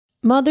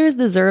Mothers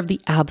deserve the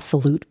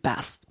absolute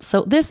best.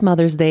 So this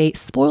Mother's Day,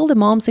 spoil the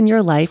moms in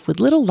your life with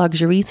little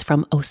luxuries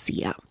from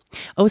Osea.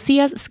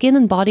 Osea's skin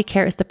and body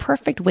care is the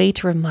perfect way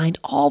to remind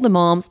all the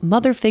moms,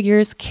 mother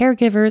figures,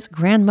 caregivers,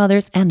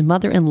 grandmothers, and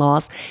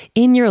mother-in-laws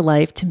in your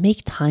life to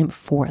make time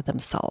for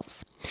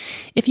themselves.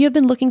 If you have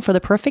been looking for the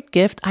perfect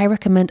gift, I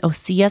recommend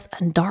Osea's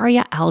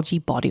Undaria Algae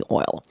Body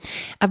Oil.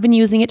 I've been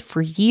using it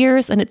for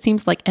years, and it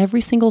seems like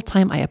every single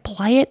time I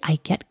apply it, I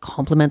get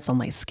compliments on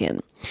my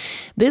skin.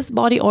 This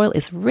body oil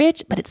is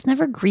rich, but it's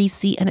never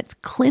greasy, and it's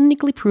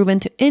clinically proven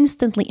to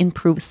instantly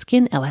improve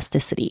skin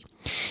elasticity.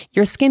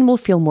 Your skin will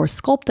feel more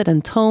sculpted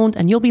and toned,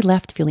 and you'll be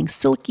left feeling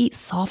silky,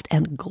 soft,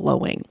 and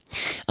glowing.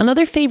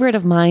 Another favorite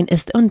of mine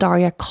is the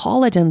Undaria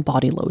Collagen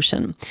Body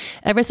Lotion.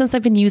 Ever since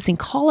I've been using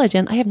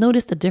collagen, I have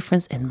noticed a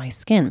difference in my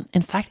skin.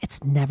 In fact,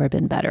 it's never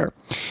been better.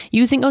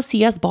 Using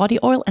Osea's body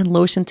oil and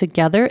lotion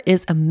together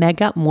is a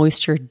mega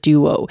moisture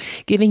duo,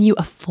 giving you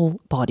a full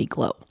body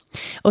glow.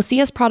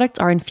 Osea's products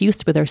are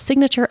infused with their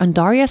signature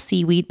Undaria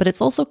seaweed, but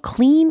it's also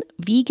clean,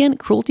 vegan,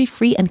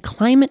 cruelty-free, and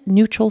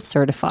climate-neutral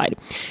certified.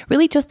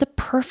 Really just the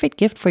perfect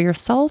gift for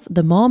yourself,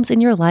 the moms in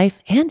your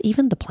life, and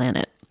even the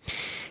planet.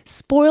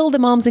 Spoil the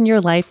moms in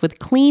your life with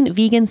clean,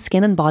 vegan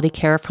skin and body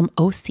care from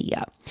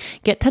Osea.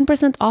 Get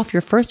 10% off your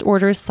first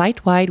orders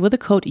site-wide with the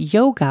code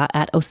YOGA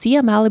at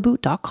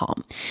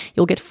OseaMalibu.com.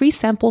 You'll get free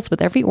samples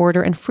with every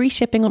order and free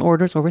shipping on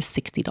orders over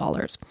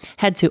 $60.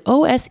 Head to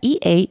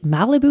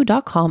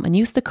OSEAMalibu.com and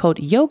use the code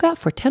YOGA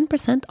for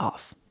 10%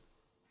 off.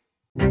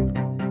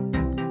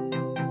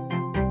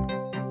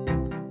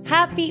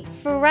 Happy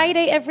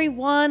Friday,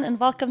 everyone, and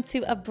welcome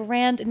to a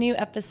brand new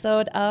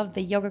episode of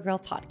the Yoga Girl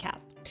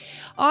podcast.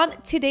 On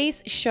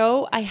today's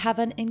show, I have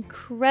an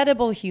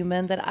incredible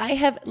human that I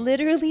have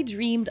literally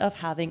dreamed of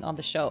having on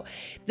the show.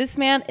 This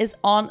man is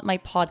on my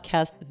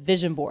podcast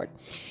vision board.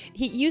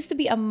 He used to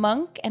be a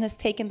monk and has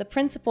taken the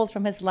principles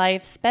from his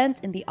life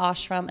spent in the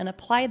ashram and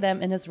applied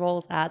them in his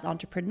roles as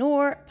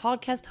entrepreneur,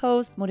 podcast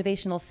host,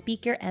 motivational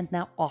speaker, and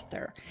now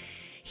author.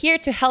 Here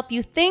to help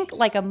you think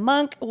like a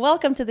monk,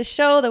 welcome to the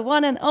show, the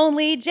one and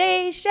only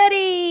Jay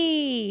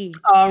Shetty.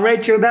 Oh,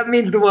 Rachel, that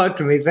means the world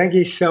to me. Thank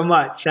you so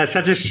much. That's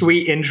such a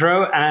sweet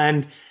intro.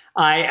 And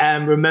I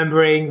am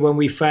remembering when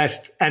we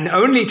first and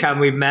only time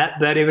we met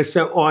that it was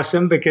so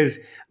awesome because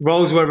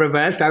roles were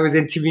reversed. I was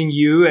interviewing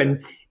you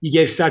and you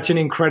gave such an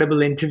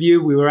incredible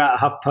interview. We were at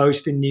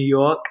HuffPost in New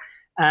York.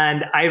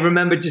 And I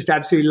remember just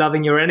absolutely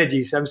loving your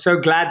energy. So I'm so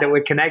glad that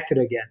we're connected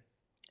again.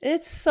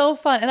 It's so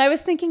fun. And I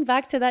was thinking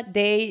back to that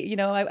day, you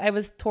know, I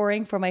was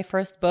touring for my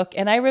first book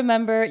and I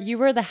remember you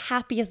were the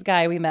happiest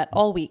guy we met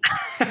all week.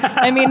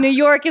 I mean, New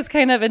York is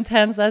kind of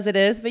intense as it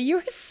is, but you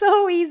were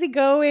so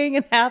easygoing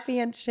and happy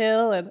and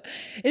chill. And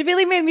it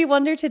really made me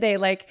wonder today,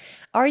 like,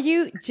 are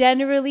you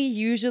generally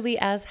usually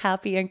as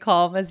happy and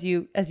calm as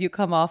you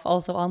come off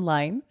also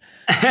online?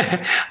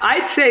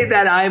 I'd say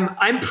that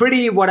I'm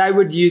pretty, what I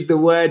would use the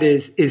word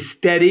is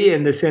steady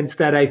in the sense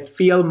that I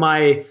feel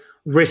my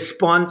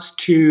response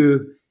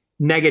to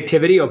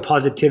negativity or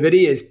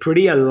positivity is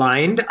pretty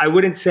aligned. I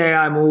wouldn't say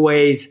I'm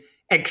always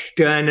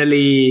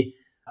externally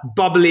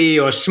bubbly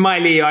or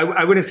smiley.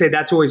 I wouldn't say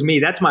that's always me.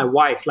 That's my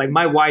wife. Like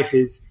my wife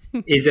is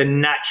a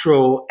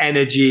natural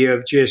energy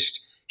of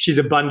just, she's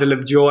a bundle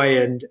of joy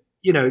and,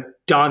 you know,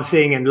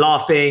 dancing and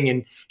laughing.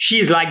 And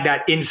she's like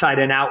that inside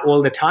and out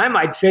all the time.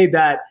 I'd say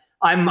that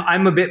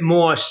I'm a bit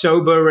more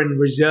sober and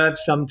reserved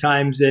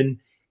sometimes and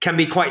can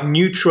be quite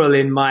neutral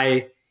in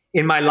my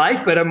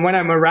life. But when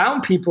I'm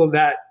around people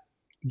that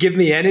give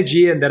me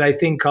energy and that I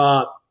think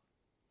are,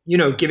 you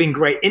know, giving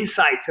great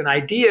insights and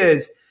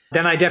ideas,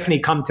 then I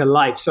definitely come to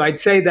life. So I'd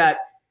say that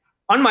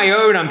on my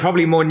own, I'm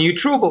probably more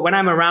neutral, but when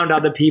I'm around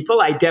other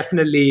people, I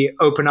definitely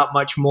open up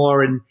much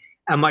more and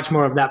much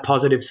more of that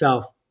positive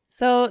self.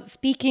 So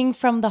speaking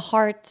from the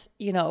heart,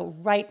 you know,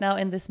 right now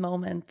in this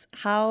moment,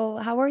 how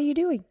are you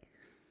doing?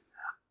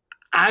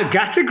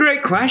 That's a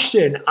great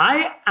question.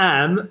 I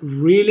am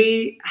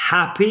really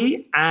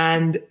happy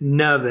and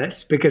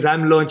nervous because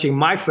I'm launching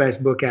my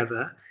first book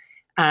ever.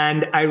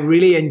 And I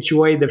really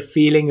enjoy the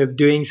feeling of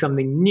doing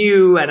something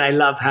new. And I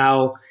love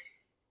how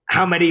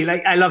many,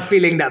 like, I love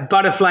feeling that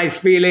butterflies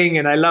feeling.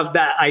 And I love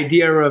that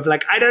idea of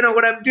like, I don't know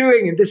what I'm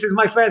doing. And this is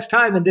my first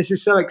time. And this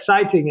is so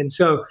exciting. And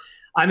so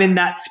I'm in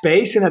that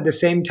space. And at the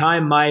same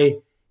time, my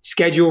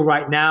schedule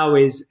right now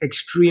is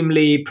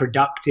extremely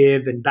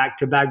productive and back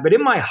to back. But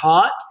in my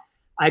heart,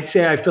 I'd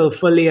say I feel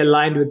fully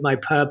aligned with my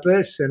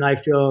purpose and I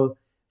feel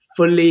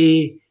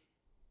fully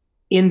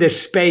in the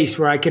space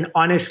where I can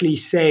honestly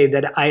say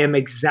that I am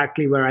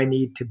exactly where I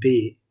need to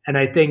be. And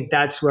I think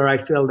that's where I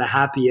feel the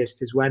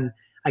happiest is when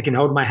I can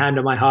hold my hand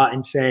on my heart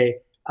and say,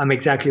 I'm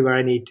exactly where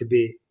I need to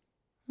be.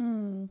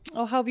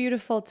 Oh, how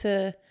beautiful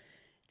to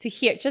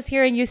hear. Just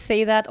hearing you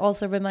say that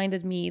also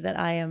reminded me that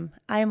I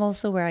am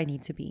also where I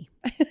need to be.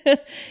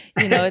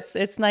 You know,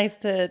 it's nice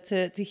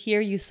to hear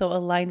you so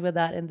aligned with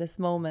that in this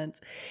moment.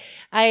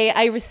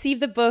 I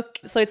received the book,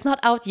 so it's not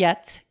out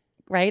yet,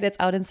 right? It's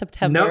out in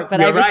September,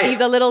 but I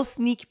received a little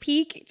sneak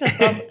peek just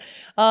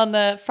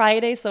on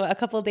Friday, so a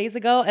couple of days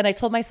ago, and I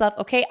told myself,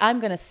 okay, I'm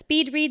gonna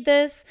speed read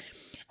this.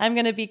 I'm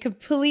going to be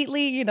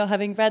completely,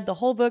 having read the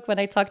whole book when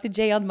I talked to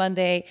Jay on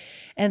Monday.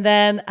 And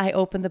then I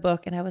opened the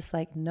book and I was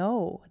like,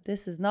 no,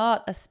 this is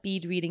not a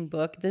speed reading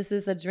book. This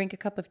is a drink a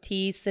cup of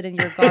tea, sit in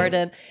your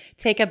garden,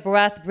 take a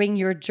breath, bring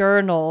your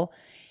journal,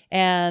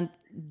 and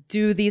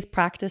do these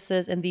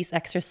practices and these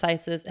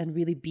exercises and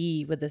really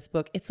be with this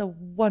book. It's a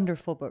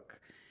wonderful book.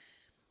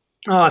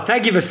 Oh,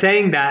 thank you for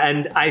saying that.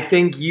 And I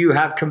think you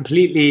have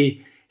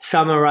completely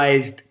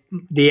summarized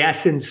the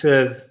essence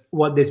of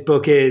what this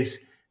book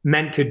is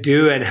meant to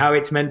do and how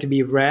it's meant to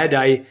be read.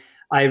 I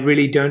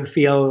really don't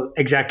feel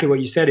exactly what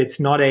you said. It's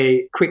not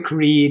a quick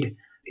read.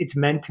 It's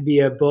meant to be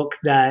a book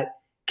that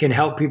can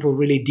help people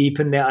really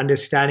deepen their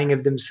understanding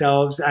of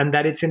themselves, and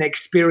that it's an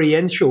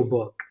experiential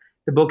book.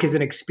 The book is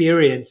an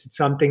experience. It's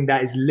something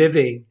that is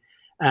living.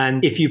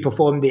 And if you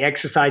perform the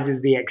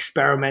exercises, the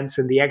experiments,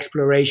 and the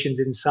explorations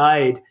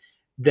inside,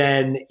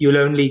 then you'll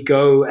only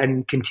go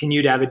and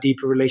continue to have a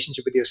deeper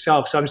relationship with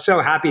yourself. So I'm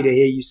so happy to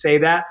hear you say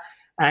that.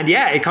 And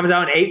yeah, it comes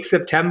out on 8th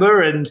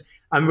September. And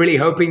I'm really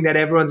hoping that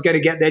everyone's going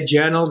to get their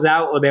journals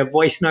out or their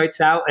voice notes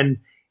out and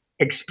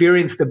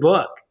experience the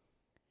book.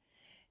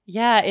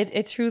 Yeah,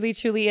 it truly,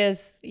 truly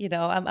is.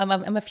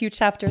 I'm a few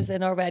chapters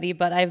in already,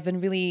 but I've been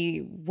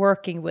really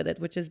working with it,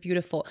 which is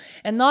beautiful.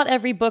 And not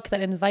every book that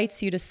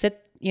invites you to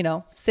sit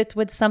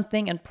with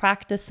something and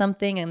practice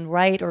something and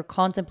write or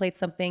contemplate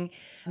something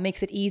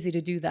makes it easy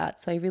to do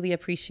that. So I really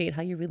appreciate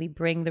how you really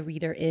bring the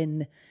reader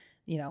in.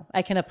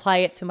 I can apply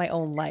it to my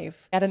own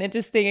life. I had an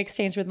interesting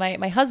exchange with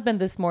my husband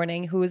this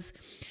morning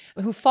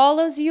who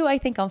follows you, I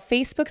think, on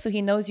Facebook. So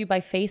he knows you by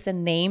face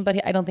and name,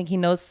 but I don't think he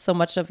knows so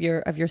much of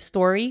your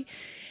story.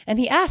 And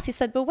he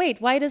said, but wait,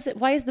 why is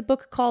the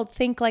book called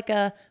Think Like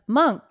a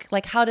Monk?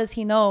 Like, how does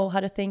he know how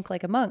to think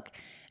like a monk?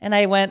 And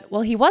I went,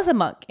 well, he was a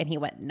monk. And he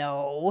went,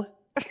 no.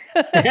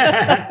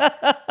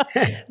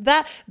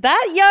 that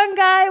young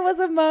guy was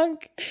a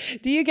monk.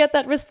 Do you get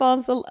that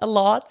response a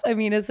lot? I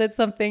mean, is it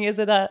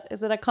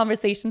a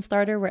conversation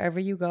starter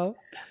wherever you go?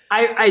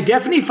 I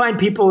definitely find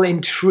people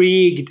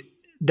intrigued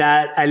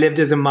that I lived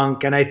as a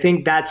monk, and I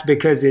think that's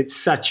because it's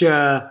such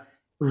a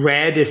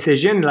rare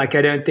decision. Like,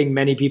 I don't think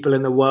many people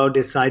in the world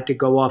decide to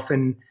go off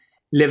and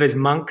live as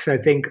monks. I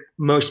think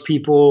most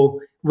people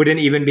wouldn't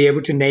even be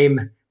able to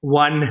name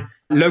one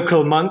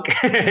local monk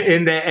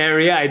in their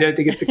area. I don't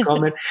think it's a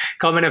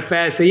common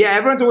affair. So yeah,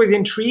 everyone's always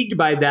intrigued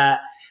by that.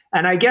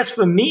 And I guess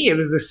for me, it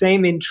was the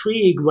same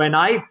intrigue when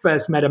I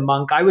first met a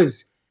monk. I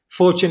was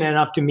fortunate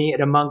enough to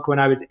meet a monk when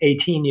I was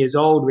 18 years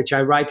old, which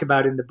I write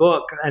about in the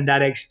book, and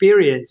that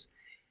experience.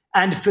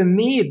 And for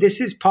me,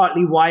 this is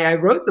partly why I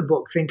wrote the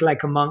book, Think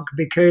Like a Monk,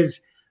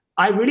 because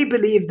I really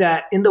believe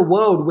that in the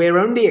world, we're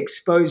only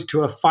exposed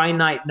to a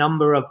finite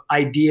number of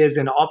ideas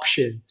and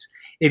options.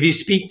 If you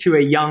speak to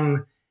a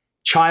young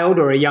child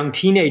or a young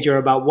teenager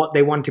about what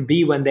they want to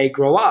be when they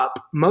grow up,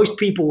 most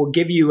people will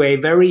give you a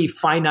very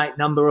finite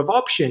number of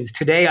options.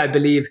 Today, I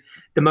believe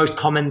the most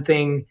common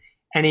thing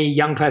any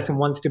young person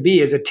wants to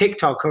be is a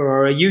TikToker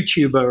or a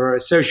YouTuber or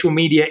a social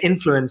media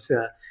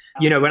influencer.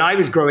 When I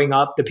was growing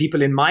up, the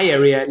people in my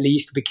area at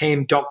least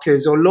became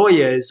doctors or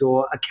lawyers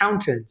or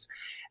accountants.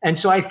 And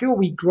so I feel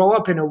we grow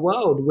up in a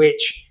world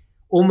which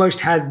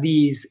almost has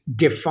these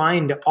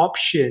defined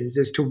options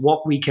as to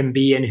what we can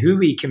be and who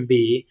we can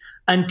be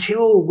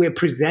until we're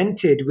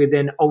presented with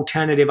an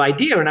alternative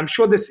idea. And I'm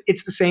sure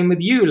it's the same with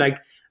you. Like,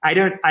 I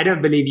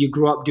don't believe you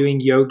grew up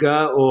doing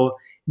yoga or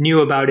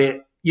knew about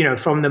it,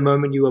 from the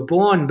moment you were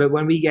born. But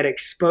when we get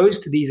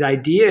exposed to these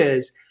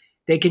ideas,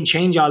 they can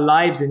change our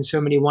lives in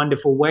so many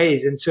wonderful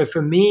ways. And so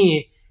for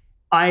me,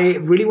 I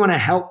really want to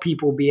help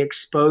people be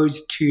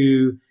exposed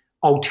to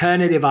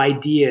alternative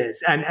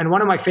ideas. And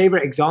one of my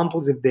favorite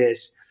examples of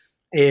this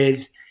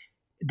is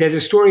there's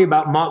a story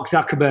about Mark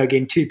Zuckerberg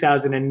in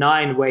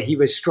 2009 where he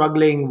was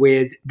struggling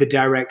with the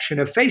direction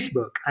of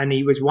Facebook and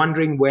he was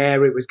wondering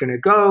where it was going to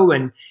go.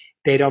 And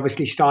they'd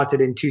obviously started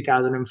in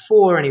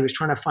 2004 and he was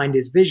trying to find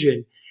his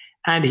vision.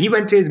 And he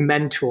went to his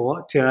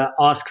mentor to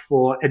ask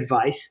for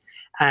advice.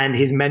 And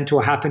his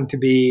mentor happened to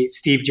be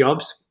Steve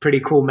Jobs, pretty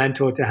cool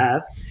mentor to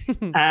have.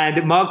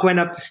 And Mark went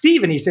up to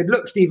Steve and he said,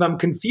 look, Steve, I'm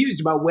confused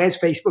about where's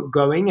Facebook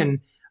going. And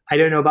I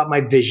don't know about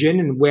my vision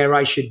and where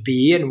I should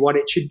be and what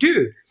it should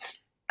do.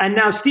 And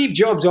now Steve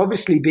Jobs,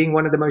 obviously being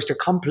one of the most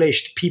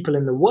accomplished people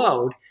in the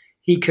world,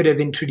 he could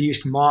have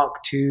introduced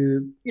Mark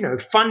to,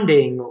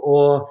 funding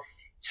or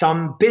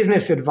some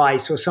business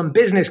advice or some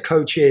business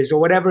coaches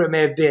or whatever it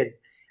may have been.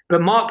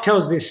 But Mark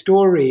tells this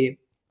story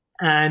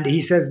and he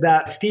says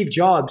that Steve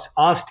Jobs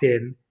asked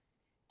him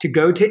to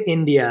go to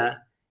India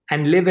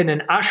and live in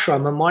an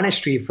ashram, a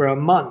monastery, for a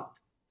month,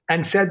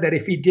 and said that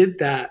if he did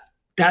that,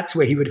 that's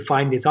where he would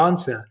find his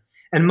answer.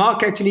 And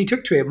Mark actually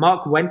took to it.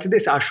 Mark went to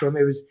this ashram.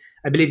 It was,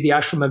 I believe, the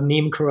ashram of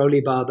Neem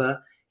Karoli Baba.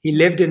 He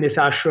lived in this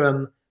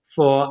ashram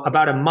for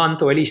about a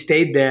month, or at least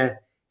stayed there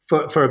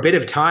for a bit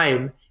of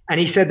time. And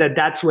he said that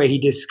that's where he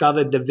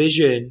discovered the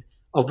vision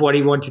of what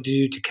he wanted to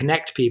do to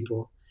connect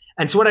people.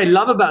 And so what I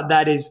love about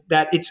that is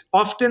that it's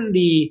often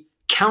the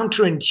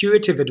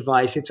counterintuitive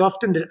advice. It's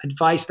often the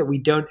advice that we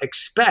don't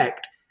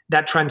expect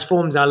that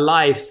transforms our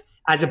life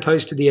as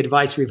opposed to the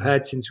advice we've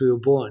heard since we were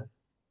born.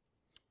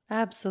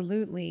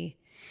 Absolutely.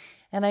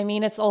 And I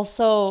mean, it's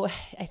also,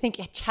 I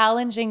think,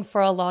 challenging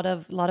for a lot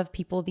of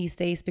people these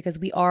days because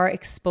we are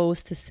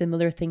exposed to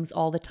similar things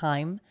all the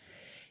time.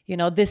 You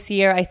know, this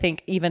year, I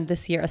think even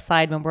this year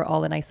aside, when we're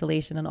all in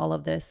isolation and all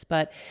of this,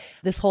 but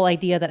this whole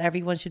idea that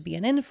everyone should be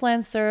an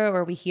influencer,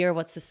 or we hear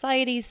what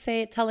society's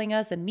telling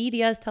us and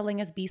media is telling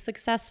us, be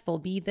successful,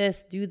 be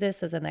this, do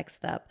this as a next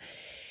step.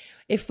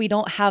 If we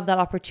don't have that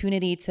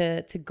opportunity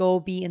to go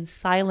be in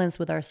silence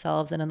with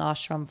ourselves in an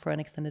ashram for an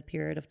extended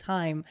period of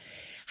time,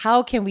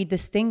 how can we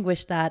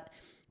distinguish that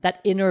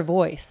inner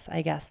voice,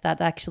 I guess, that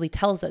actually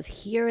tells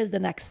us here is the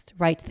next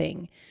right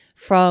thing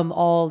from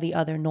all the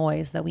other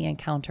noise that we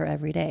encounter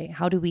every day?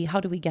 How do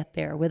we get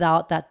there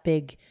without that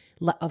big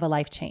of a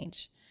life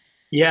change?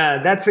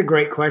 Yeah, that's a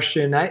great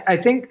question. I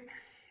think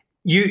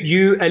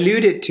you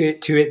alluded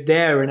to it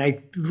there, and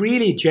I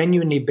really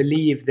genuinely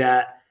believe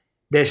that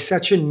there's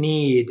such a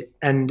need,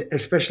 and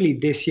especially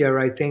this year,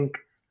 I think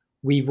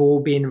we've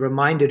all been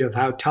reminded of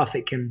how tough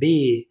it can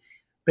be,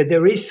 but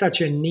there is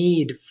such a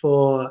need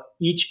for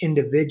each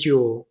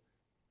individual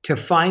to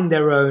find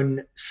their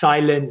own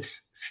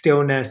silence,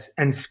 stillness,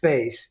 and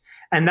space.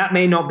 And that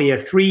may not be a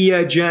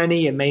 3-year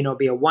journey, it may not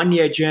be a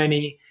 1-year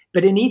journey,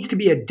 but it needs to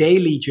be a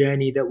daily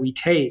journey that we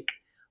take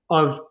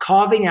of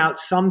carving out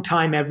some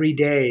time every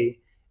day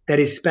that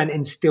is spent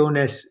in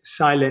stillness,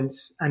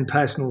 silence, and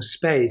personal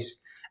space.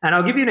 And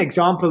I'll give you an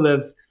example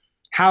of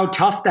how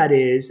tough that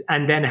is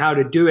and then how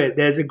to do it.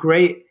 There's a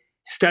great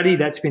study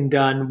that's been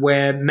done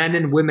where men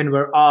and women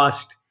were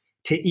asked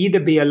to either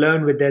be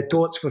alone with their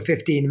thoughts for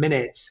 15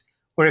 minutes,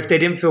 or if they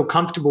didn't feel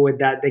comfortable with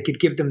that, they could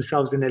give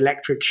themselves an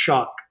electric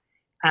shock.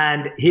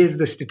 And here's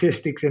the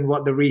statistics and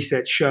what the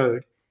research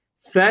showed.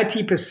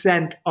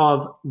 30%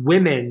 of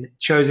women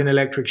chose an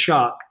electric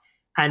shock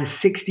and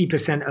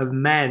 60% of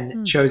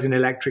men chose an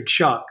electric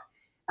shock.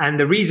 And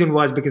the reason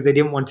was because they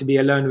didn't want to be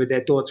alone with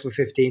their thoughts for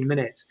 15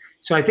 minutes.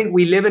 So I think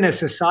we live in a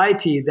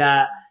society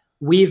that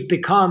we've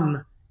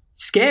become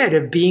scared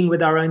of being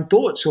with our own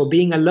thoughts or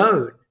being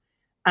alone.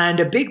 And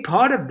a big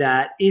part of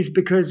that is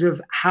because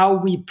of how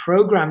we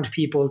programmed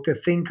people to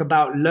think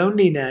about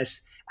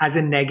loneliness as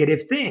a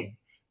negative thing.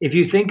 If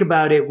you think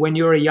about it, when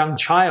you're a young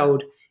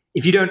child,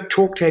 if you don't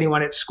talk to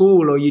anyone at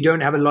school or you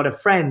don't have a lot of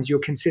friends, you're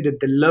considered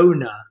the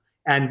loner,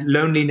 and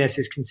loneliness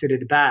is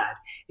considered bad.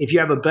 If you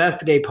have a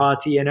birthday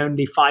party and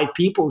only 5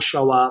 people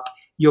show up,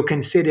 you're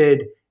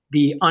considered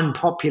the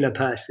unpopular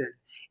person.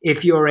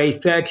 If you're a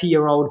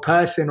 30-year-old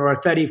person or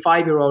a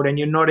 35-year-old and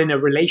you're not in a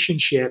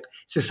relationship,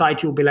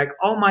 society will be like,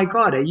 oh my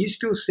God, are you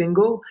still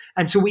single?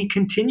 And so we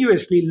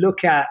continuously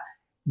look at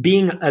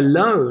being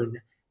alone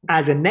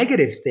as a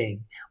negative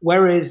thing.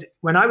 Whereas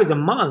when I was a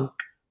monk,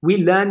 we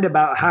learned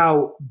about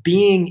how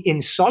being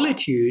in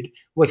solitude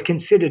was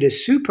considered a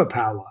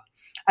superpower.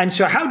 And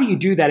so how do you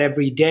do that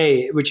every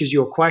day, which is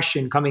your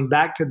question, coming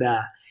back to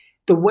that?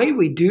 The way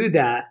we do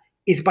that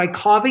is by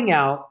carving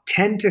out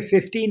 10 to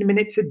 15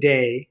 minutes a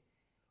day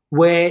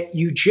where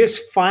you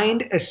just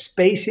find a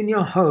space in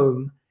your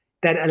home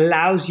that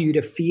allows you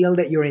to feel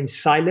that you're in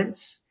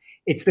silence.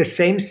 It's the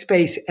same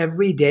space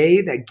every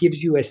day that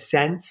gives you a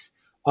sense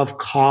of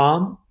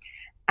calm.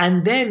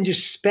 And then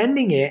just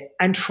spending it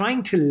and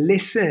trying to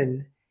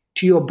listen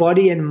to your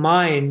body and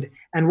mind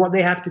and what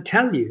they have to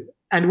tell you.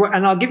 And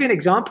I'll give you an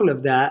example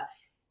of that.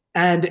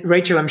 And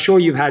Rachel, I'm sure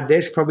you've had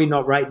this, probably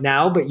not right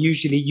now, but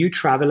usually you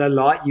travel a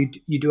lot.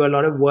 You do a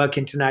lot of work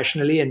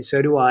internationally, and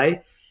so do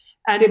I.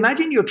 And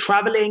imagine you're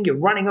traveling, you're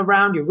running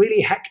around, you're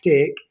really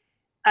hectic.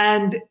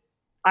 And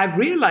I've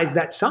realized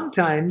that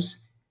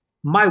sometimes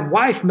my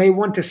wife may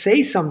want to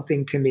say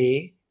something to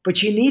me, but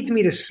she needs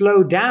me to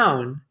slow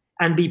down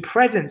and be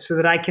present so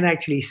that I can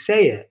actually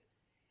say it.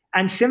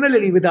 And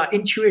similarly with our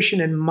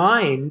intuition and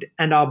mind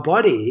and our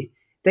body,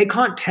 they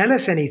can't tell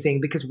us anything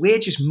because we're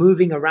just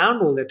moving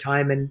around all the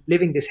time and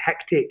living this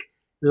hectic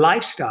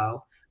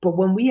lifestyle. But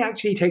when we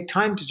actually take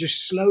time to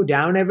just slow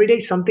down every day,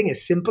 something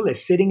as simple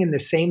as sitting in the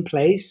same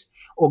place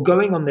or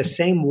going on the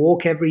same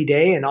walk every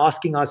day and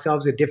asking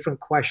ourselves a different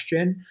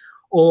question,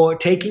 or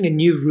taking a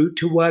new route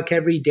to work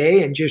every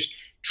day and just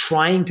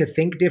trying to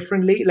think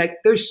differently, like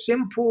those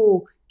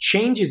simple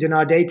changes in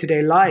our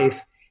day-to-day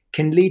life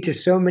can lead to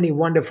so many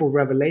wonderful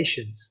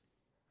revelations.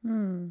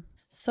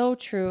 So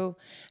true.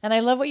 And I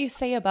love what you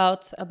say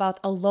about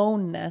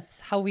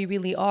aloneness, how we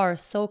really are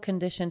so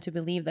conditioned to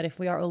believe that if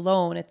we are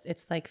alone,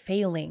 it's like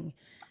failing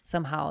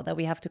somehow, that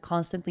we have to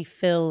constantly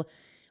fill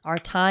our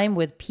time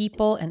with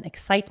people and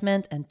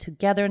excitement and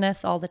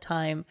togetherness all the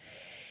time.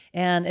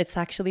 And it's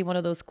actually one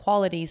of those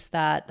qualities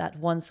that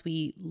once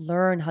we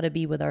learn how to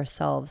be with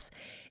ourselves,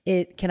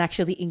 it can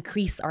actually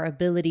increase our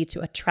ability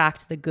to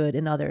attract the good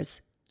in others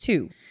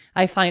too.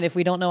 I find if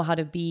we don't know how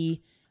to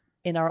be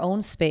in our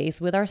own space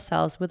with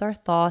ourselves, with our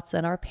thoughts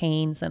and our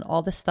pains and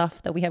all the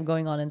stuff that we have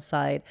going on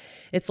inside,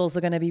 it's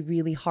also going to be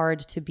really hard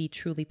to be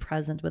truly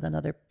present with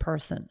another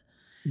person.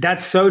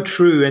 That's so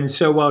true and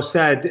so well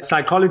said.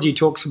 Psychology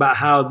talks about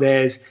how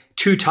there's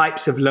 2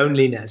 types of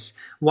loneliness.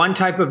 One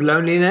type of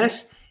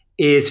loneliness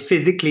is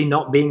physically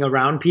not being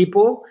around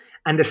people.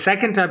 And the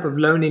second type of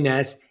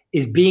loneliness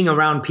is being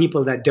around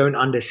people that don't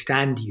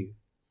understand you.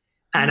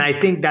 And I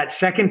think that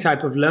second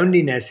type of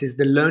loneliness is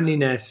the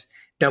loneliness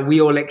that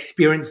we all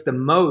experience the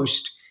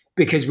most,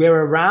 because we're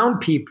around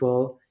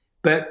people,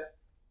 but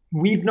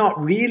we've not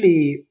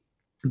really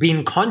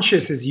been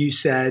conscious, as you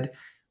said,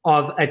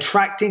 of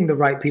attracting the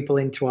right people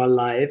into our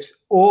lives,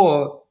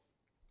 or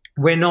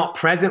we're not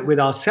present with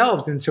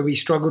ourselves. And so we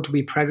struggle to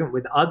be present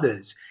with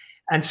others.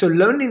 And so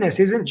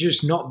loneliness isn't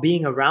just not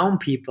being around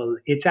people.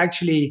 It's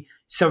actually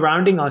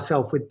surrounding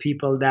ourselves with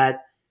people that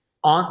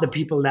aren't the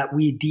people that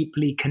we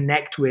deeply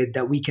connect with,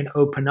 that we can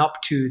open up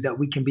to, that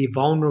we can be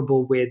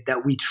vulnerable with,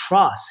 that we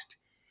trust.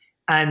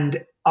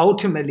 And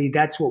ultimately,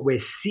 that's what we're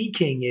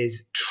seeking,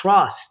 is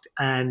trust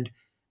and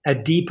a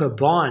deeper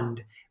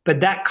bond.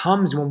 But that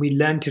comes when we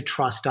learn to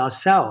trust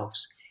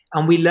ourselves.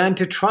 And we learn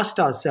to trust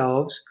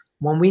ourselves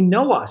when we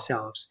know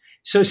ourselves.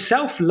 So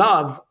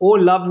self-love, or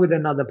love with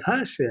another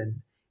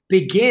person,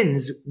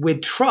 begins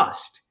with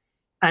trust.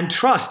 And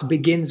trust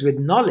begins with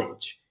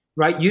knowledge.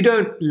 Right? You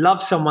don't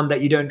love someone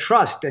that you don't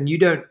trust, and you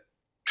don't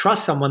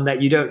trust someone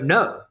that you don't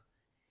know.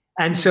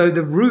 And so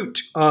the root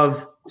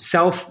of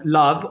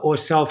self-love or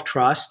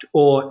self-trust,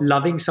 or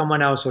loving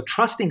someone else or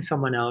trusting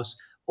someone else,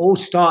 all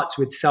starts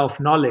with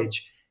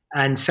self-knowledge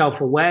and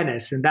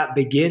self-awareness. And that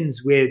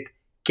begins with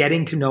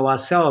getting to know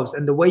ourselves.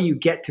 And the way you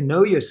get to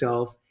know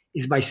yourself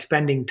is by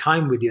spending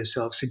time with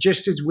yourself. So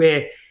just as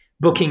we're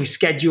booking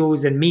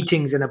schedules and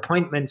meetings and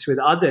appointments with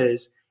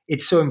others,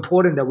 it's so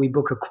important that we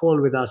book a call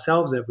with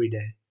ourselves every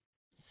day.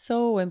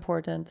 So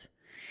important.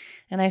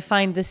 And I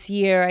find this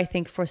year, I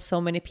think for so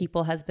many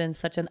people, has been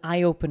such an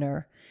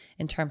eye-opener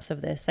in terms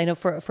of this. I know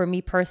for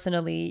me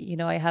personally,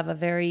 I have a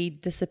very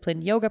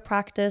disciplined yoga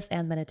practice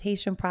and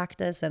meditation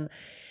practice. And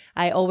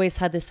I always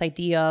had this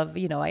idea of,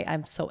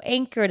 I'm so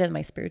anchored in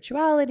my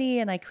spirituality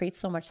and I create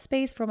so much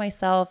space for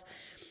myself.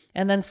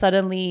 And then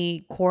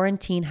suddenly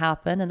quarantine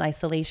happened and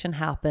isolation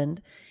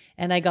happened.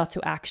 And I got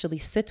to actually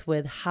sit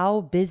with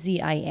how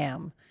busy I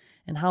am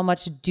and how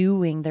much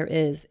doing there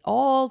is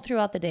all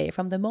throughout the day,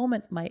 from the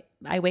moment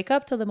I wake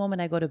up till the moment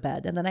I go to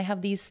bed. And then I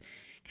have these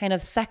kind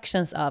of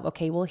sections of,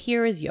 okay, well,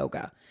 here is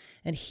yoga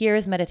and here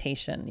is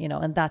meditation,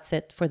 and that's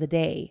it for the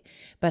day.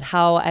 But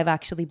how I've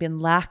actually been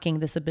lacking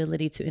this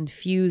ability to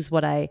infuse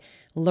what I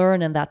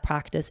learn in that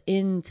practice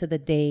into the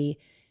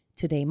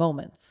day-to-day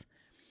moments.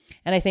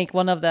 And I think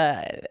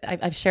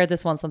I've shared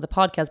this once on the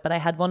podcast, but I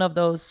had one of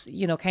those,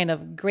 kind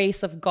of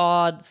grace of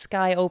God,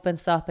 sky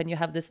opens up and you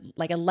have this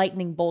like a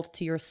lightning bolt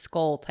to your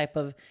skull type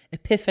of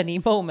epiphany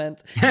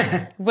moment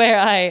where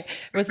I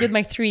was with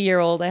my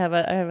 3-year-old. I have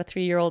a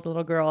 3-year-old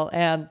little girl,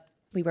 and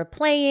we were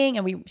playing,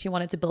 and she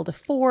wanted to build a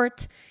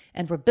fort,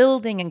 and we're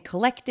building and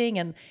collecting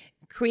and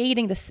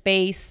creating the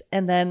space.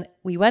 And then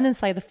we went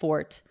inside the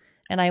fort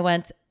and I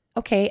went,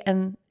 okay,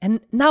 and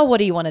now what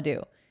do you want to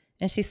do?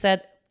 And she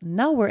said,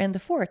 now we're in the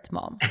fort,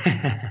 Mom.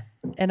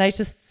 And I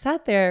just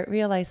sat there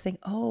realizing,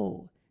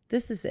 oh,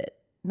 this is it.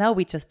 Now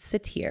we just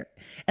sit here.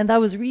 And that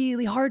was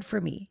really hard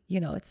for me.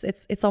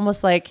 It's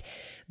almost like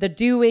the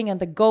doing and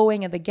the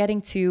going and the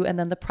getting to, and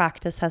then the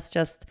practice has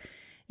just,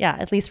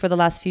 at least for the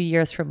last few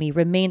years for me,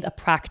 remained a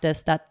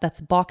practice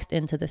that's boxed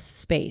into this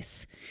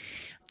space.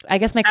 I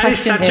guess my question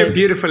is... That is such a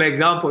beautiful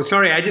example.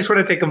 Sorry, I just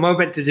want to take a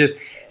moment to just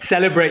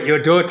celebrate your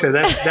daughter.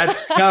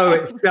 That's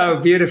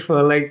so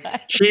beautiful. Like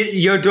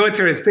your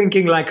daughter is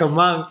thinking like a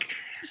monk.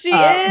 She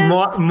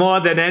is more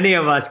than any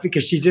of us,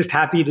 because she's just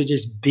happy to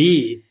just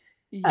be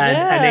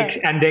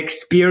and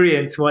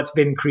experience what's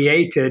been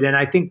created. And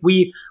I think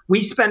we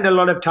spend a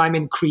lot of time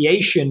in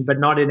creation, but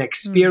not in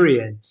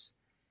experience.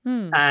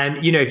 And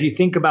if you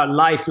think about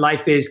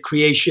life is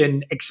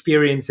creation,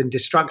 experience, and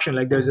destruction.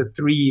 Like those are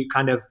 3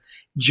 kind of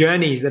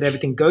journeys that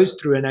everything goes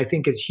through. And I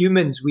think as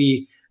humans,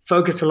 we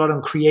focus a lot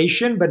on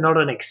creation, but not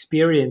on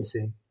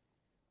experiencing.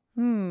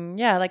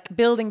 Like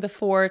building the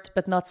fort,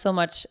 but not so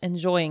much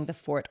enjoying the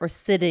fort or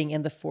sitting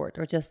in the fort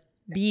or just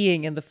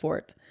being in the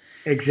fort.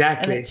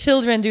 Exactly. And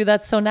children do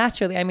that so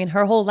naturally. I mean,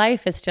 her whole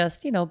life is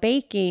just,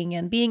 baking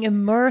and being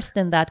immersed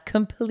in that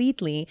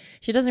completely.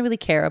 She doesn't really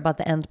care about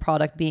the end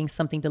product being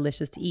something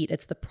delicious to eat.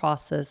 It's the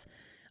process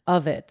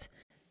of it.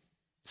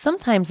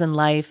 Sometimes in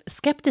life,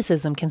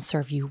 skepticism can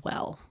serve you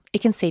well.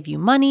 It can save you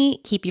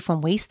money, keep you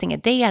from wasting a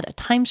day at a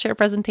timeshare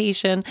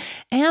presentation,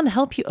 and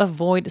help you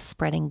avoid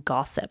spreading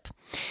gossip.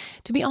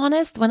 To be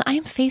honest, when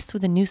I'm faced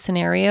with a new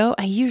scenario,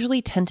 I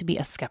usually tend to be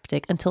a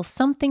skeptic until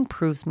something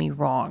proves me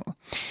wrong.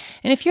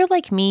 And if you're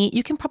like me,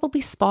 you can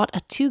probably spot a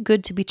too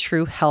good to be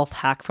true health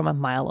hack from a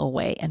mile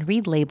away and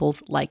read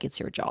labels like it's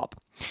your job.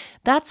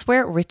 That's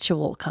where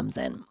Ritual comes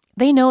in.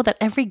 They know that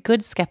every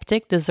good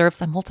skeptic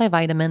deserves a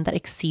multivitamin that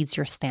exceeds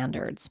your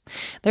standards.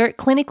 Their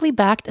clinically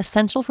backed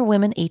Essential for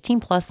Women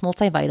 18 Plus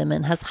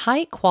multivitamin has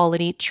high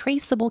quality,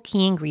 traceable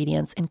key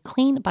ingredients in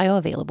clean,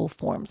 bioavailable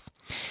forms.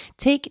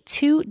 Take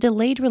 2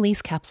 delayed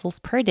release capsules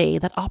per day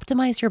that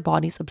optimize your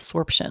body's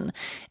absorption,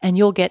 and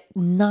you'll get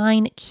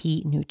 9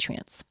 key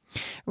nutrients.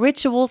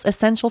 Rituals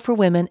Essential for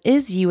Women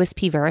is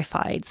USP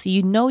verified, so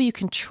you know you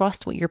can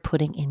trust what you're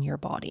putting in your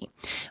body.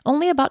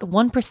 Only about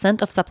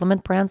 1% of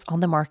supplement brands on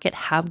the market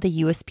have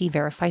the USP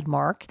verified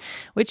mark,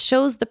 which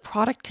shows the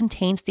product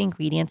contains the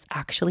ingredients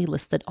actually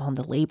listed on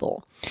the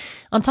label.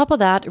 On top of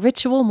that,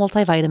 Ritual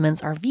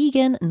multivitamins are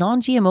vegan,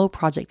 non-GMO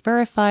project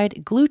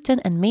verified, gluten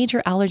and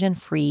major allergen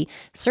free,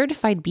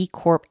 certified B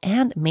Corp,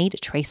 and made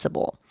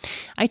traceable.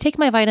 I take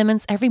my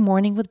vitamins every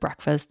morning with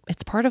breakfast.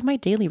 It's part of my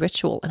daily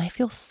ritual, and I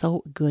feel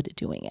so good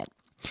doing it.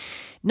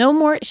 No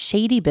more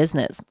shady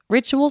business.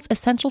 Rituals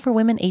Essential for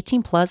Women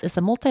 18 Plus is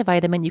a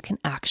multivitamin you can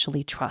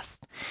actually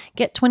trust.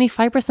 Get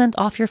 25%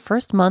 off your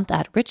first month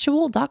at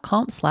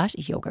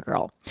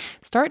ritual.com/yogagirl.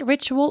 Start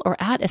Ritual or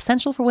add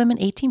Essential for Women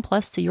 18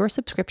 Plus to your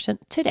subscription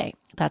today.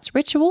 That's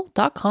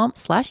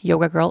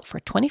ritual.com/yogagirl for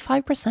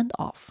 25%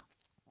 off.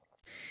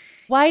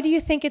 Why do you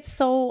think it's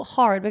so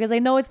hard? Because I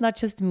know it's not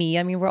just me.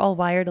 I mean, we're all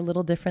wired a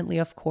little differently,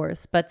 of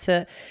course, but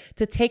to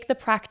take the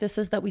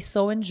practices that we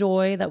so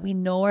enjoy, that we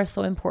know are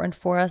so important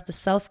for us, the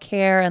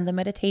self-care and the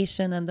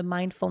meditation and the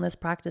mindfulness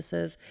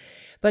practices,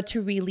 but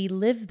to really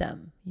live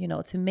them,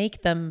 to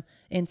make them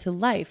into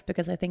life,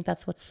 because I think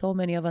that's what so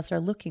many of us are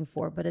looking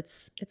for, but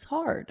it's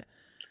hard.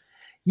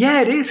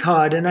 Yeah, it is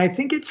hard. And I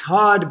think it's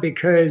hard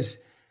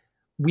because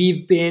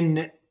we've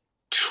been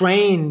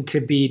trained to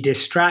be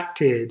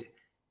distracted.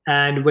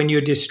 And when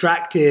you're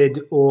distracted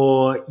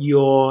or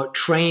you're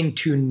trained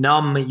to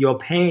numb your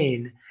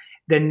pain,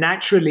 then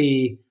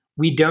naturally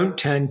we don't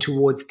turn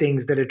towards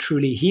things that are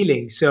truly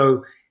healing.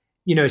 So,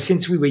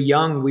 since we were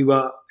young, we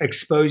were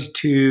exposed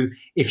to,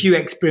 if you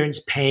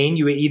experienced pain,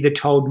 you were either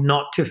told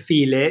not to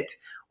feel it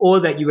or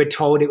that you were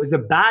told it was a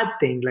bad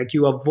thing, like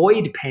you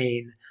avoid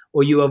pain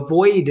or you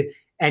avoid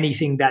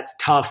anything that's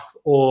tough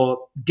or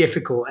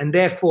difficult. And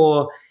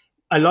therefore,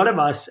 a lot of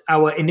us,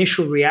 our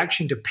initial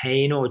reaction to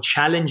pain or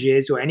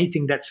challenges or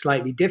anything that's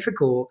slightly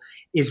difficult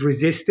is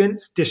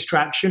resistance,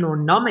 distraction, or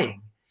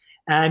numbing.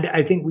 And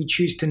I think we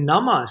choose to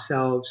numb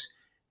ourselves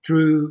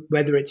through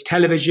whether it's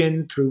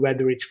television, through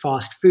whether it's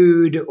fast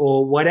food,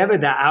 or whatever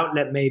that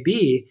outlet may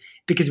be,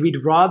 because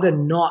we'd rather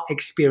not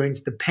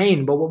experience the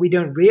pain. But what we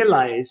don't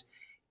realize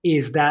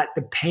is that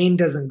the pain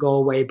doesn't go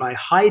away by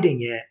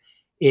hiding it.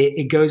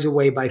 It goes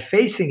away by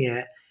facing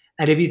it.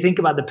 And if you think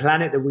about the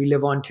planet that we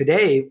live on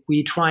today,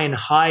 we try and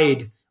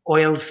hide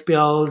oil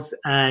spills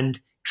and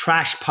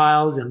trash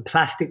piles and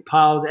plastic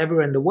piles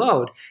everywhere in the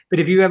world. But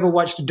if you ever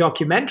watched a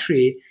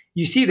documentary,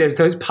 you see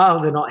those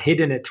piles are not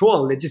hidden at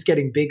all. They're just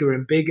getting bigger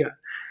and bigger.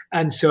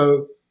 And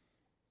so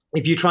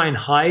if you try and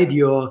hide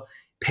your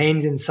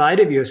pains inside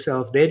of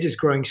yourself, they're just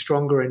growing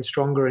stronger and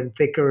stronger and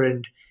thicker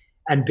and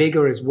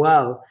bigger as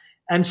well.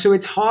 And so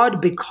it's hard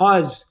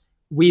because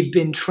we've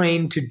been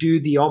trained to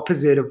do the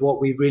opposite of what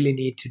we really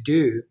need to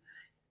do.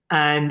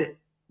 And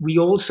we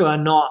also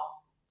are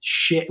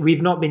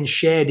we've not been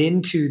shared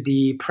into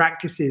the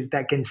practices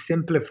that can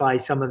simplify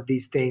some of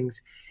these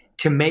things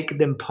to make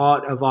them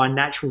part of our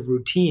natural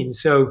routine.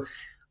 So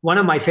one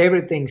of my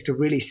favorite things to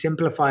really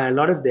simplify a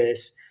lot of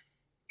this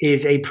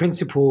is a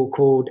principle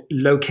called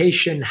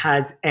location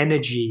has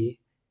energy,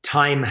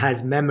 time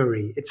has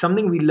memory. It's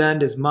something we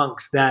learned as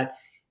monks, that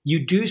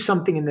you do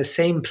something in the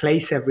same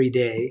place every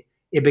day,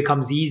 it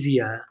becomes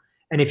easier.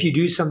 And if you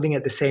do something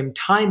at the same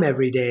time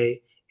every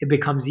day, it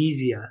becomes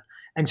easier.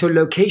 And so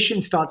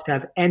location starts to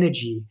have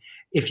energy.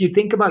 If you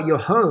think about your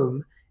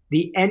home,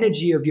 the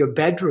energy of your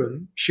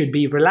bedroom should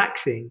be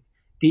relaxing.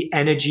 The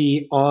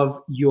energy of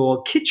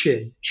your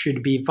kitchen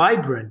should be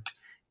vibrant.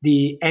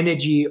 The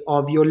energy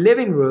of your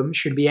living room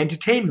should be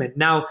entertainment.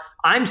 Now,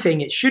 I'm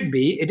saying it should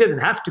be. It doesn't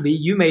have to be.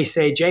 You may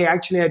say, Jay,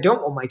 actually, I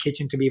don't want my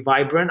kitchen to be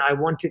vibrant. I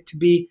want it to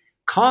be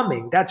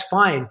calming. That's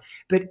fine.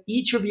 But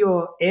each of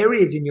your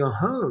areas in your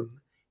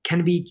home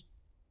can be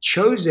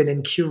chosen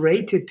and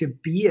curated to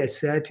be a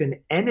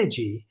certain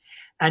energy.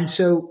 And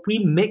so we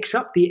mix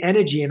up the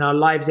energy in our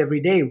lives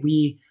every day.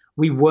 We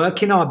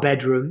work in our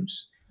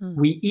bedrooms,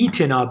 we eat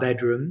in our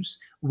bedrooms,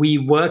 we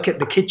work at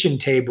the kitchen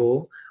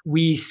table,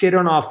 we sit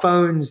on our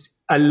phones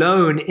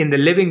alone in the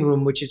living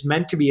room, which is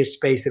meant to be a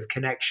space of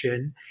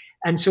connection.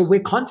 And so we're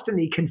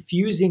constantly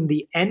confusing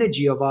the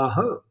energy of our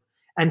home.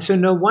 And so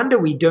no wonder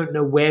we don't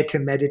know where to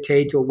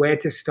meditate or where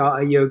to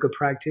start a yoga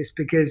practice,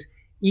 because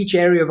each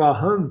area of our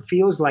home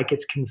feels like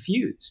it's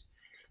confused.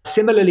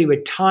 Similarly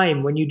with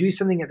time, when you do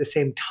something at the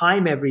same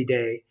time every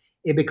day,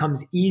 it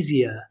becomes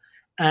easier.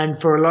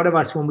 And for a lot of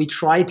us, when we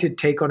try to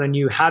take on a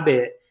new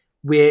habit,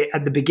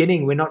 at the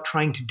beginning, we're not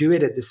trying to do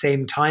it at the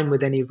same time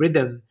with any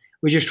rhythm.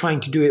 We're just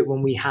trying to do it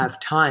when we have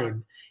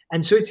time.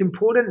 And so it's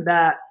important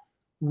that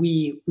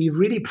we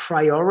really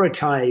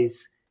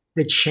prioritize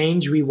the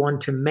change we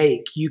want to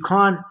make. You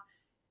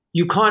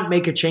can't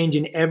make a change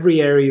in every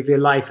area of your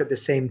life at the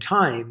same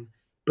time.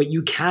 But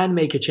you can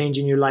make a change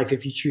in your life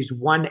if you choose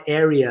one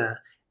area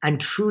and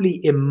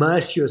truly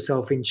immerse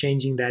yourself in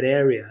changing that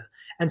area.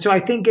 And so I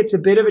think it's a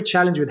bit of a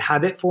challenge with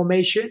habit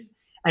formation,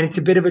 and it's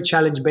a bit of a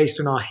challenge based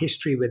on our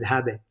history with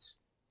habits.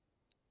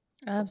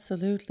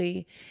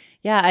 Absolutely.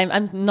 Yeah,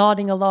 I'm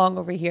nodding along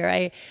over here.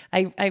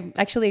 I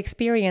actually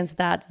experienced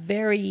that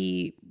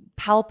very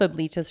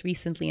palpably just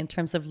recently in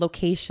terms of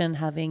location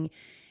having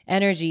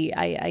energy.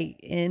 I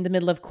in the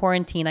middle of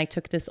quarantine, I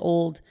took this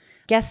old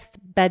guest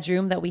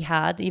bedroom that we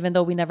had, even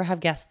though we never have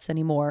guests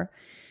anymore,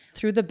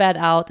 threw the bed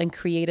out and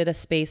created a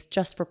space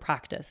just for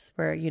practice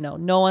where,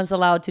 no one's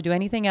allowed to do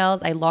anything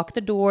else. I locked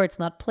the door. It's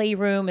not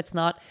playroom. It's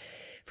not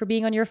for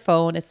being on your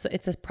phone.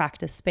 It's a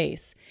practice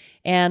space.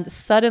 And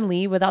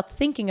suddenly, without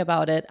thinking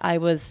about it,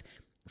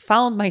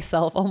 found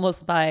myself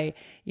almost by,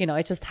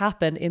 it just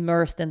happened,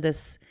 immersed in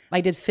this.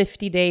 I did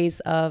 50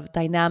 days of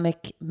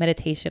dynamic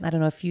meditation. I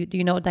don't know if do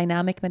you know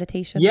dynamic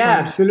meditation? Yeah,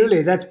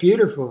 absolutely. That's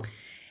beautiful.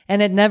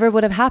 And it never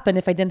would have happened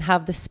if I didn't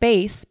have the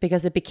space,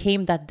 because it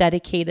became that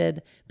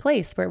dedicated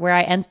place where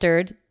I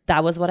entered.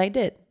 That was what I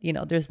did.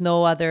 There's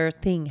no other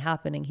thing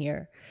happening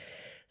here.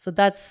 So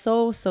that's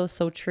so, so,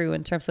 so true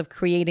in terms of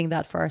creating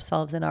that for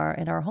ourselves in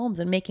our homes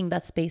and making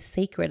that space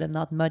sacred and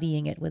not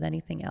muddying it with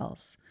anything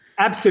else.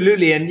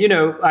 Absolutely. And,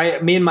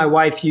 me and my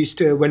wife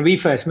when we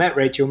first met,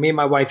 Rachel, me and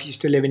my wife used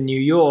to live in New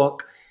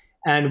York,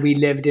 and we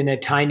lived in a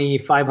tiny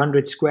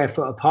 500 square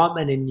foot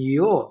apartment in New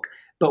York,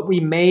 but we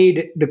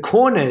made the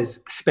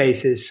corners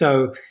spaces.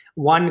 So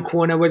one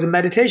corner was a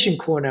meditation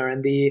corner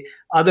and the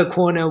other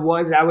corner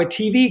was our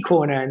TV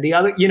corner. And the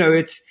other,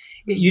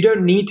 you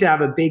don't need to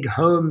have a big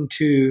home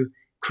to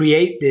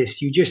create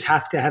this. You just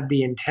have to have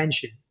the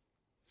intention.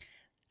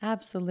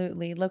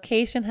 Absolutely.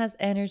 Location has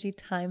energy,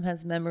 time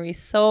has memory.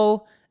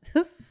 So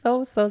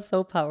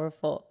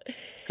powerful.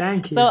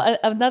 Thank you. So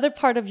another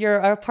part of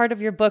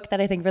your book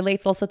that I think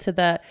relates also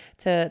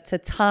to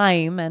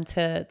time and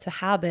to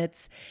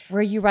habits,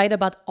 where you write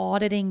about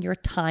auditing your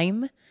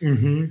time.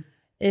 Mm-hmm.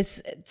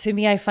 It's, to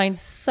me, I find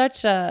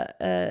such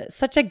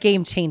a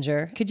game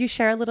changer. Could you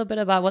share a little bit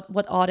about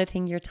what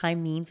auditing your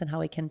time means and how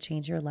it can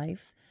change your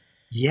life?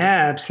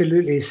 Yeah,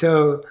 absolutely.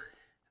 So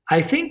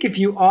I think if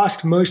you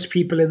asked most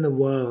people in the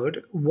world,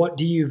 what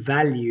do you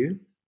value?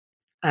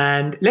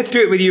 And let's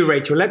do it with you,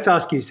 Rachel. Let's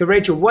ask you. So,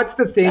 Rachel, what's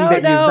the thing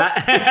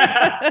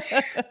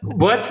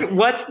what's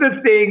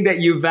the thing that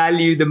you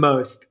value the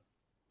most?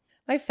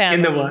 My family.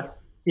 In the world?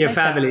 Your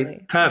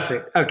family.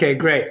 Perfect. Okay,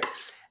 great.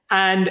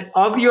 And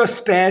of your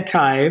spare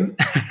time,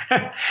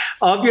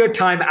 of your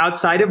time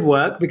outside of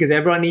work, because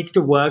everyone needs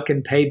to work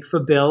and pay for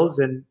bills,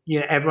 and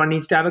everyone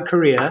needs to have a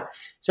career.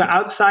 So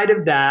outside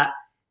of that,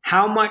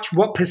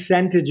 what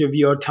percentage of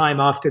your time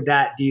after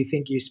that do you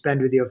think you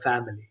spend with your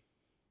family?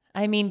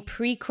 I mean,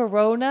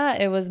 pre-corona,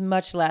 it was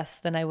much less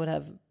than I would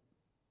have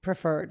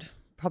preferred.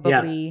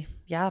 Probably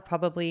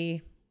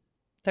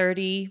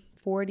 30,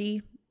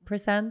 40%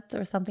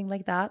 or something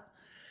like that.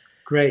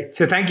 Great.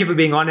 So thank you for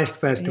being honest,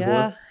 first of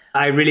all.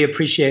 I really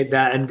appreciate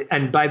that.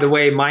 And by the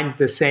way, mine's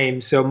the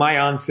same. So my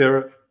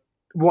answer,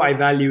 what I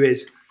value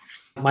is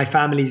my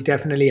family's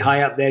definitely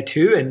high up there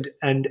too.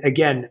 And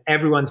again,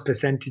 everyone's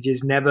percentage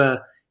is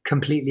never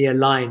completely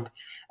aligned.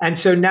 And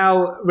so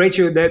now,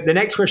 Rachel, the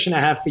next question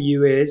I have for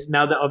you is,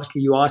 now that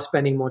obviously you are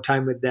spending more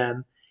time with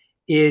them,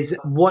 is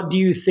what do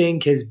you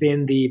think has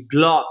been the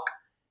block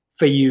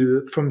for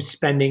you from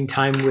spending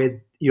time with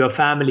your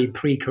family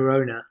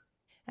pre-corona?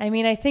 I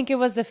mean, I think it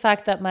was the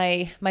fact that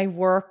my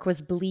work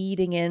was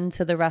bleeding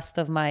into the rest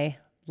of my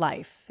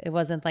life. It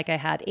wasn't like I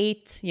had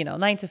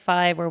 9 to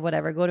 5 or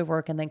whatever, go to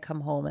work and then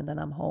come home and then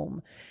I'm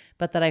home.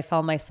 But that I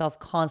found myself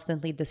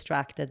constantly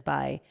distracted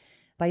by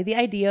the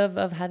idea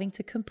of having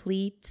to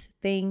complete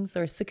things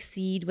or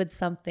succeed with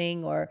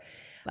something, or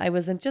I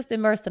wasn't just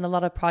immersed in a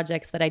lot of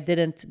projects that I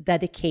didn't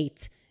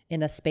dedicate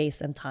in a space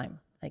and time,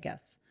 I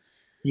guess.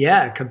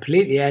 Yeah,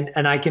 completely.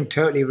 And I can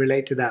totally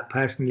relate to that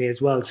personally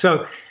as well.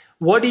 So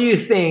what do you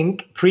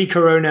think,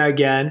 pre-corona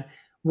again,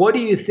 what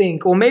do you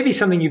think, or maybe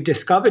something you've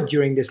discovered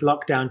during this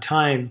lockdown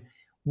time,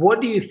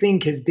 what do you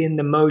think has been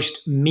the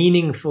most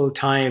meaningful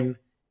time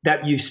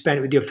that you've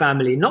spent with your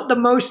family? Not the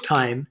most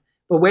time,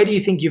 but where do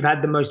you think you've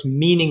had the most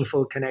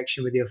meaningful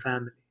connection with your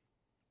family?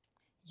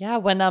 Yeah,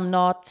 when I'm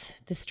not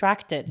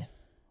distracted,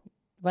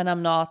 when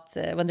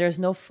there's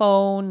no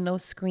phone, no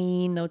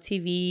screen, no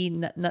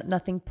TV,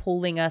 nothing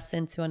pulling us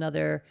into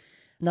another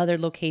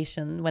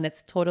location, when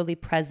it's totally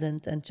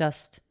present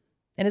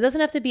and it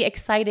doesn't have to be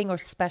exciting or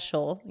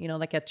special,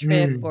 like a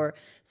trip or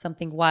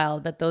something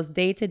wild, but those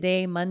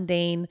day-to-day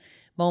mundane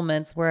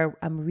moments where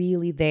I'm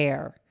really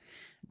there,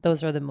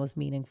 those are the most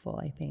meaningful,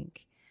 I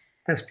think.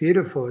 That's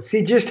beautiful.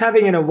 See, just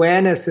having an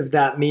awareness of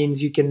that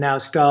means you can now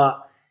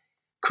start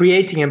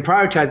creating and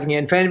prioritizing it.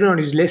 And for everyone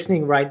who's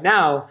listening right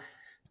now,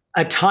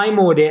 a time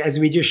audit, as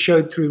we just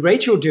showed through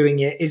Rachel doing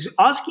it, is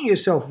asking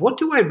yourself, what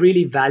do I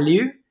really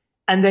value?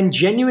 And then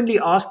genuinely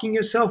asking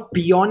yourself,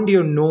 beyond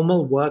your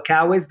normal work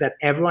hours that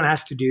everyone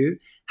has to do,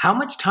 how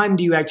much time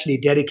do you actually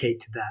dedicate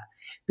to that?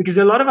 Because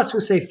a lot of us will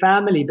say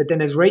family, but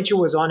then as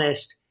Rachel was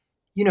honest,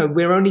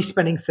 we're only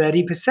spending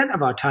 30%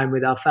 of our time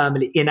with our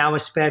family in our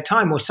spare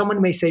time. Or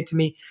someone may say to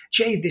me,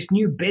 Jay, this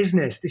new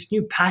business, this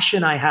new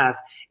passion I have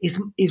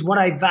is what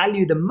I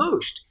value the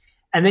most.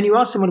 And then you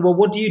ask someone, well,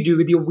 what do you do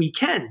with your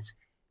weekends?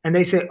 And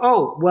they say,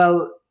 oh,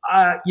 well,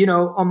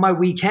 on my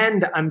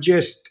weekend, I'm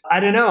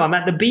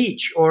at the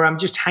beach, or I'm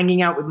just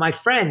hanging out with my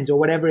friends, or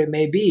whatever it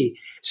may be.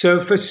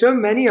 So for so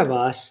many of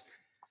us,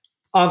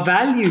 our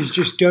values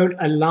just don't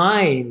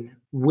align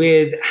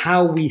with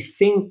how we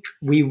think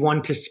we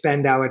want to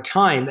spend our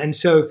time. And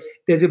so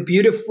there's a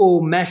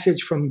beautiful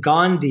message from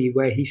Gandhi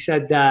where he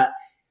said that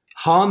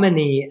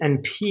harmony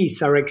and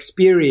peace are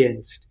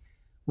experienced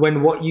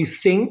when what you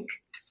think,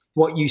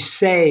 what you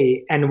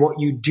say, and what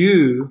you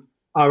do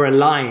are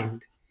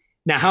aligned.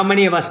 Now, how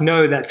many of us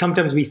know that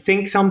sometimes we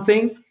think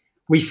something,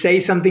 we say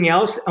something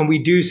else, and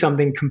we do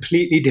something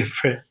completely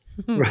different,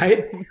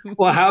 right?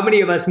 Or how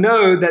many of us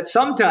know that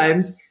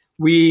sometimes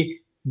we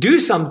do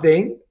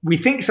something, we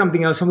think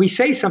something else, and we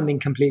say something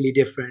completely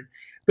different?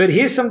 But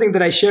here's something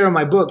that I share in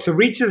my book. So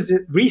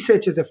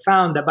researchers have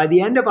found that by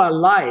the end of our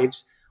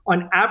lives,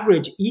 on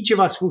average, each of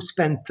us will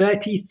spend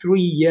 33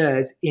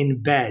 years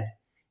in bed,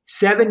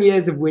 7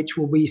 years of which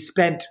will be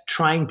spent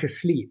trying to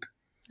sleep.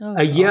 Oh,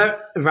 a year,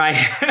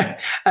 right?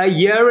 A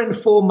year and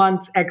 4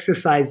 months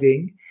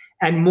exercising,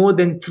 and more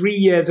than 3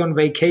 years on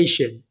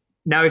vacation.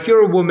 Now, if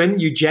you're a woman,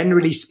 you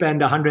generally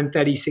spend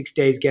 136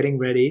 days getting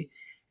ready.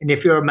 And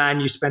if you're a man,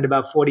 you spend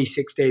about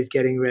 46 days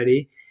getting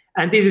ready.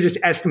 And these are just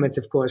estimates,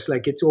 of course,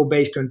 like it's all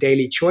based on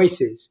daily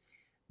choices.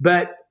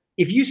 But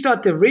if you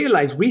start to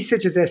realize,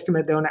 researchers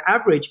estimate that on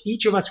average,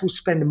 each of us will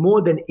spend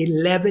more than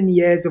 11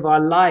 years of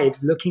our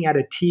lives looking at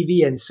a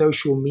TV and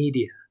social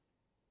media,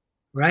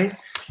 right?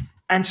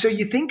 And so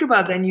you think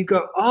about that and you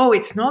go, oh,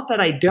 it's not that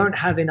I don't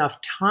have enough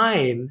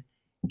time.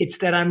 It's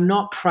that I'm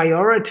not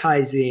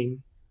prioritizing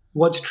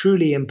what's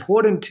truly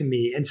important to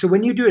me. And so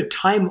when you do a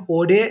time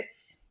audit,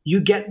 you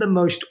get the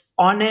most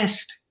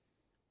honest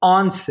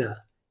answer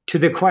to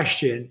the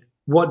question,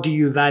 what do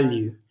you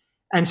value?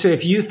 And so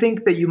if you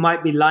think that you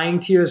might be lying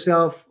to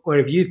yourself, or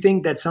if you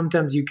think that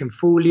sometimes you can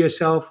fool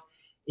yourself,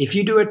 if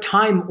you do a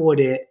time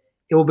audit,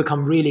 it will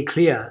become really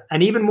clear.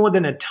 And even more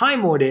than a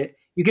time audit,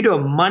 you can do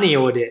a money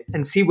audit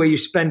and see where you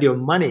spend your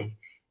money.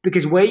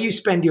 Because where you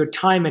spend your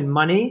time and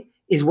money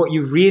is what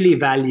you really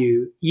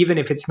value, even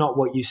if it's not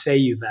what you say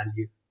you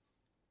value.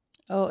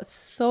 Oh,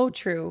 so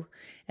true.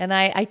 And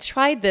I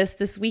tried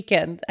this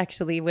weekend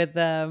actually with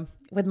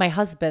my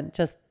husband,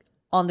 just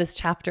on this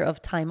chapter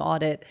of time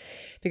audit,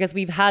 because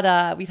we've had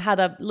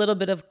a little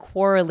bit of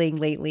quarreling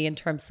lately in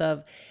terms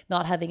of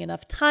not having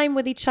enough time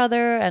with each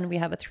other, and we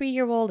have a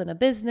 3-year-old and a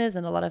business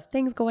and a lot of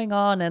things going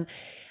on, and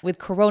with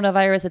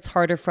coronavirus it's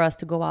harder for us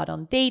to go out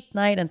on date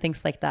night and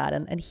things like that,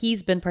 and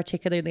he's been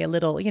particularly a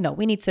little,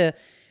 we need to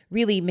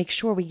really make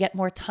sure we get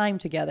more time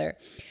together.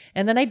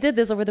 And then I did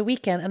this over the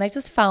weekend, and I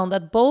just found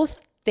that both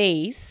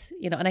days,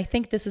 and I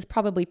think this is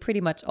probably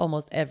pretty much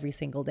almost every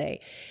single day,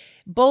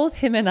 both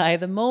him and I,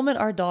 the moment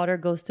our daughter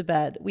goes to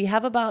bed, we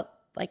have about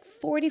like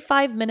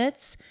 45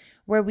 minutes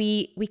where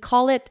we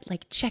call it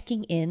like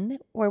checking in,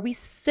 where we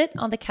sit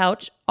on the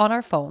couch on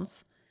our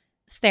phones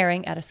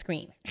staring at a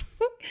screen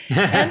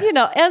and,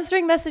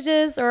 answering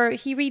messages, or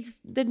he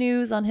reads the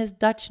news on his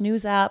Dutch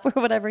news app or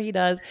whatever he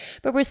does.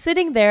 But we're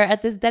sitting there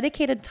at this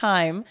dedicated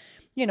time,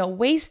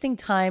 wasting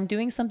time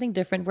doing something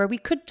different, where we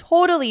could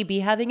totally be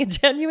having a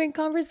genuine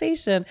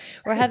conversation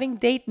or having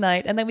date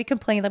night, and then we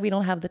complain that we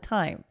don't have the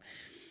time.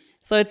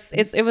 So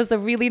it was a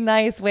really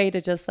nice way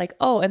to just like,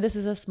 oh, and this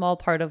is a small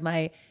part of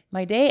my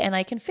day, and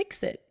I can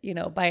fix it,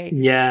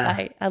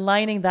 by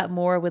aligning that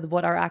more with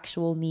what our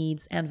actual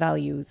needs and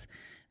values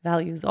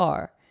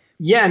are.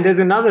 Yeah, and there's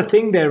another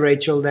thing there,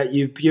 Rachel, that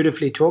you've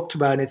beautifully talked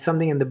about, and it's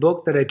something in the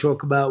book that I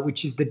talk about,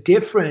 which is the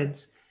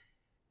difference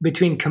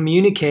between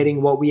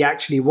communicating what we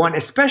actually want,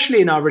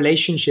 especially in our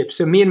relationship.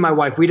 So me and my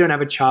wife, we don't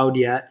have a child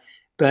yet,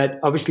 but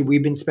obviously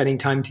we've been spending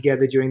time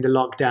together during the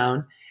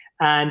lockdown.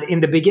 And in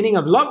the beginning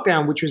of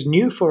lockdown, which was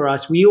new for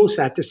us, we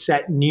also had to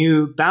set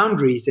new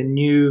boundaries and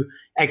new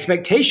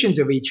expectations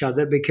of each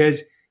other,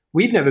 because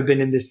we've never been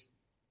in this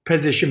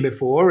position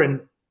before, and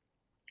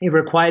it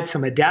required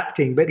some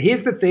adapting. But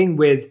here's the thing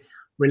with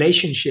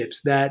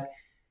relationships, that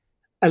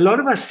a lot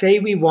of us say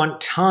we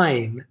want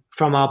time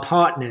from our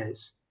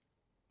partners,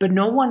 but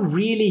no one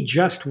really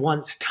just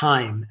wants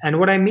time. And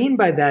what I mean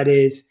by that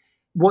is,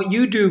 what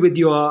you do with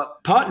your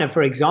partner,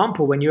 for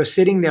example, when you're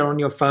sitting there on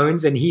your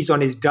phones and he's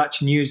on his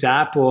Dutch news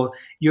app, or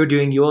you're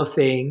doing your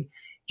thing,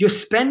 you're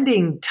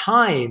spending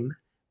time,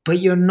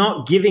 but you're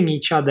not giving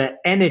each other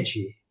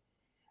energy.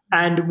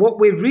 And what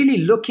we're really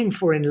looking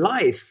for in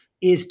life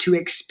is to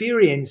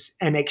experience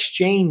an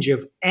exchange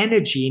of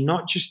energy,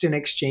 not just an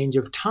exchange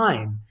of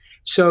time.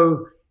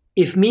 So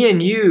if me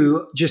and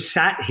you just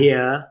sat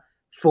here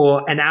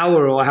for an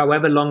hour or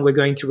however long we're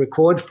going to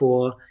record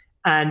for,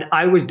 and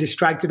I was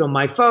distracted on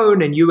my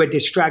phone and you were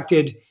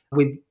distracted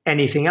with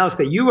anything else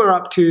that you were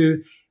up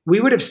to, we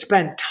would have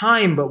spent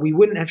time, but we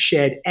wouldn't have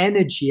shared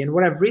energy. And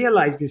what I've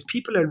realized is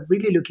people are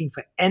really looking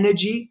for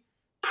energy,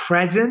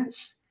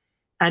 presence,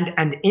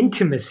 and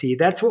intimacy.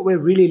 That's what we're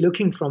really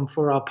looking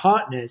for our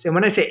partners. And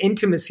when I say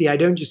intimacy, I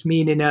don't just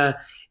mean in a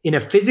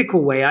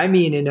physical way. I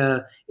mean in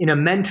a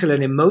mental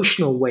and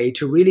emotional way,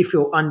 to really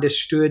feel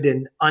understood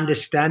and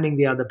understanding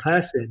the other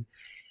person.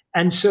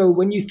 And so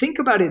when you think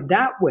about it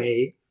that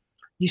way,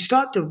 you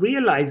start to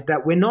realize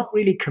that we're not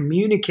really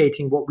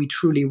communicating what we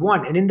truly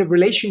want. And in the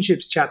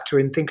relationships chapter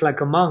in Think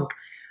Like a Monk,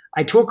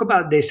 I talk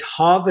about this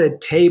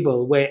Harvard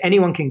table where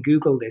anyone can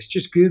Google this.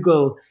 Just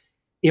Google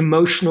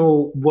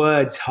emotional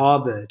words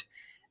Harvard.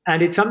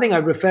 And it's something I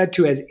refer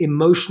to as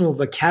emotional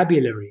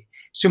vocabulary.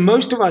 So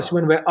most of us,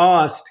 when we're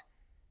asked,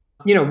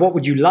 what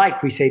would you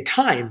like? We say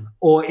time.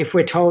 Or if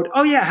we're told,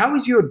 oh yeah, how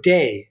was your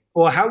day?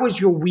 Or how was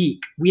your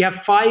week? We have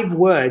 5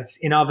 words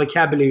in our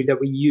vocabulary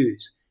that we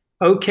use.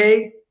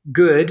 Okay,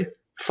 good,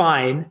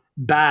 fine,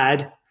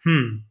 bad,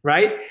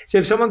 right? So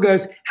if someone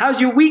goes, how's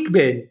your week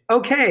been?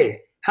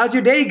 Okay. How's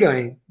your day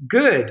going?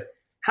 Good.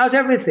 How's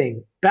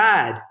everything?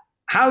 Bad.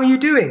 How are you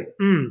doing?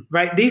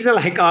 Right? These are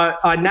like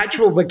our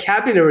natural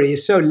vocabulary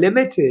is so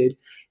limited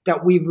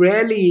that we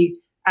rarely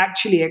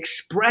actually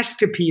express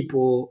to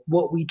people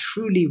what we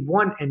truly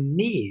want and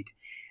need.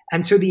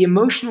 And so the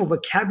emotional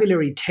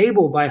vocabulary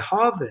table by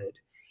Harvard,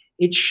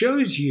 it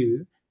shows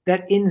you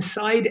that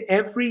inside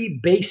every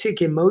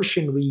basic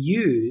emotion we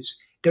use,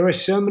 there are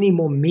so many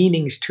more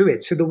meanings to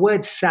it. So the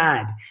word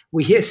sad,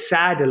 we hear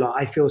sad a lot.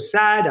 I feel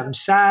sad. I'm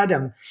sad.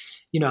 I'm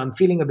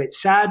feeling a bit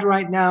sad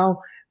right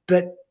now.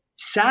 But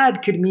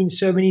sad could mean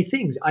so many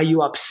things. Are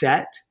you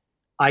upset?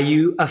 Are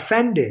you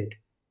offended?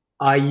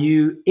 Are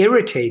you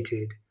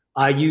irritated?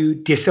 Are you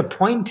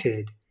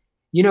disappointed?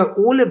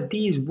 All of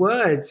these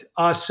words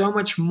are so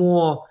much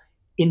more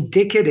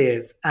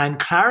indicative and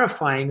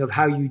clarifying of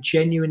how you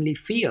genuinely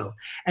feel.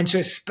 And so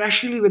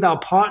especially with our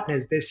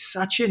partners, there's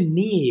such a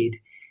need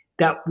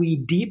that we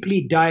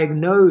deeply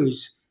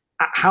diagnose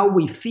how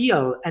we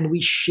feel and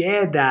we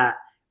share that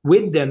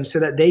with them so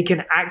that they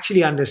can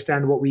actually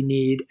understand what we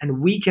need and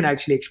we can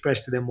actually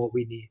express to them what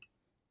we need.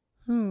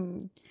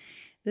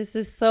 This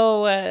is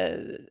so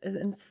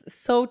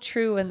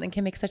true and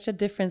can make such a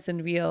difference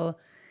in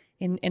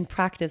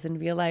practice in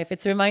real life.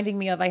 It's reminding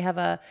me of, I have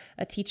a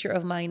teacher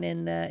of mine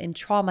in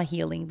trauma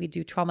healing. We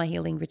do trauma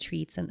healing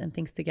retreats and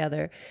things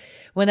together.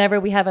 Whenever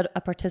we have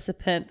a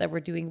participant that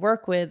we're doing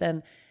work with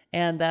and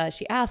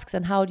she asks,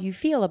 and how do you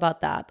feel about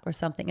that or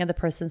something? And the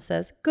person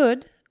says,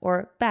 good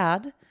or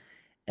bad.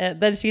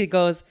 Then she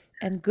goes,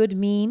 and good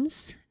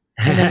means,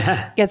 and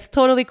then gets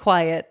totally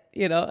quiet,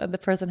 and the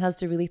person has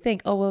to really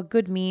think, oh, well,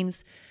 good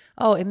means,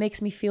 oh, it makes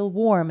me feel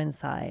warm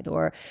inside,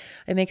 or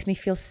it makes me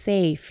feel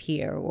safe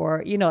here,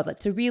 or,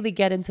 to really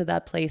get into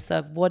that place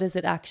of what is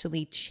it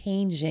actually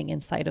changing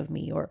inside of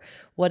me, or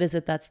what is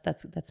it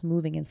that's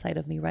moving inside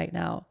of me right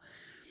now.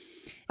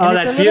 And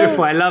that's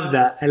beautiful. I love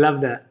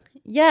that.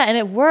 Yeah, and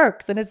it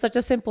works, and it's such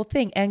a simple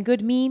thing. And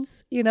good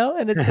means,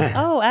 and it's just,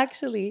 oh,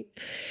 actually.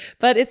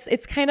 But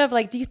it's kind of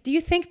like, do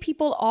you think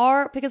people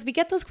are, because we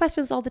get those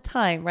questions all the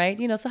time, right?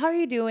 So how are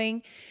you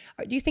doing?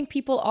 Or do you think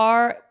people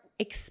are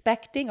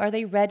are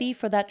they ready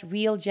for that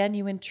real,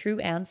 genuine, true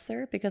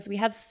answer? Because we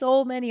have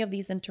so many of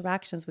these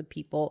interactions with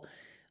people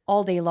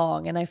all day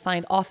long. And I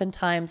find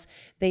oftentimes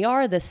they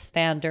are this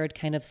standard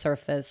kind of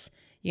surface.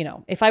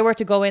 If I were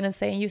to go in and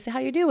say, and you say, how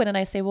you doing? And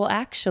I say, well,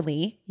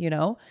 actually,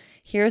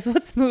 here's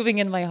what's moving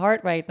in my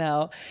heart right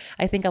now.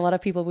 I think a lot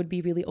of people would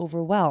be really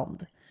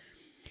overwhelmed.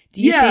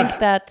 Do you think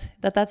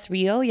that's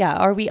real? Yeah.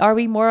 Are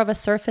we more of a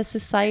surface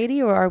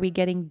society, or are we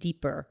getting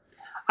deeper?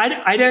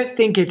 I don't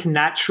think it's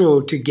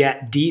natural to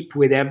get deep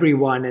with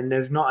everyone, and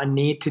there's not a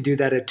need to do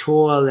that at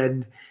all.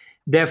 And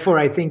therefore,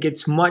 I think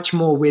it's much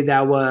more with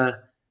our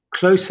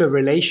closer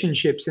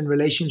relationships and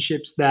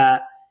relationships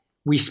that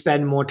we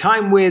spend more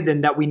time with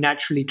and that we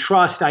naturally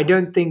trust. I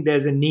don't think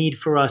there's a need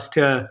for us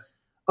to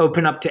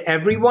open up to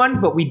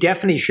everyone, but we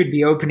definitely should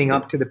be opening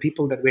up to the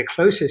people that we're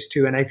closest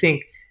to. And I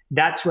think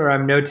that's where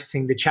I'm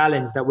noticing the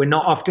challenge, that we're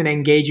not often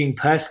engaging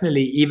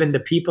personally, even the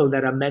people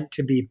that are meant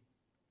to be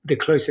the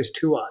closest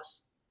to us.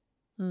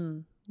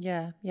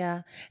 Yeah.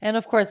 And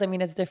of course,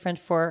 it's different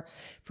for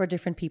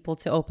different people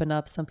to open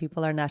up. Some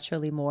people are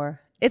naturally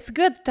more. It's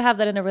good to have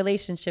that in a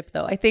relationship,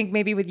 though. I think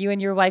maybe with you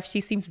and your wife, she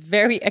seems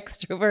very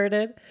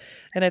extroverted.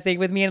 And I think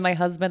with me and my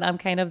husband, I'm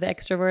kind of the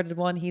extroverted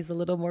one. He's a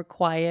little more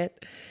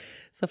quiet.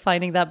 So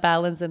finding that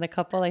balance in a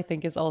couple, I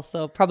think, is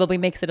also probably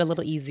makes it a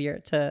little easier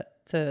to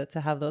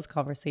have those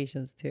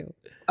conversations too.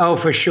 Oh,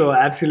 for sure.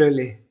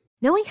 Absolutely.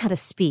 Knowing how to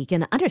speak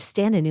and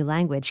understand a new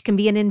language can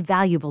be an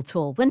invaluable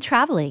tool when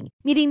traveling,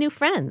 meeting new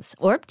friends,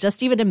 or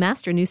just even to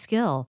master a new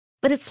skill.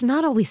 But it's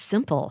not always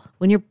simple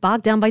when you're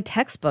bogged down by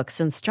textbooks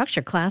and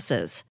structured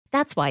classes.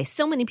 That's why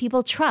so many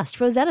people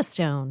trust Rosetta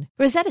Stone.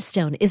 Rosetta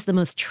Stone is the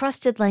most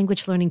trusted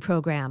language learning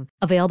program,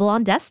 available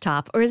on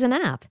desktop or as an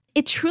app.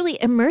 It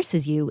truly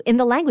immerses you in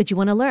the language you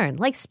want to learn,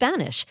 like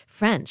Spanish,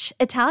 French,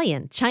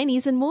 Italian,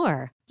 Chinese, and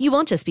more. You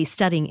won't just be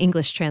studying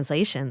English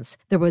translations.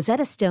 The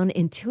Rosetta Stone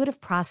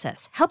intuitive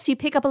process helps you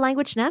pick up a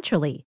language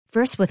naturally,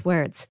 first with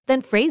words,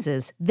 then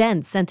phrases,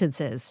 then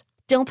sentences.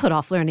 Don't put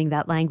off learning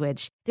that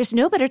language. There's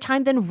no better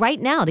time than right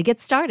now to get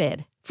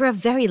started. For a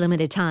very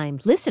limited time,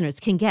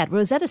 listeners can get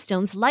Rosetta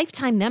Stone's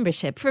lifetime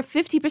membership for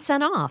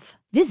 50% off.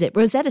 Visit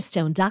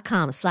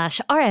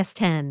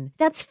rosettastone.com/rs10.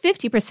 That's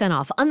 50%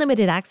 off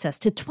unlimited access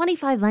to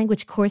 25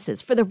 language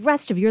courses for the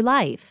rest of your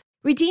life.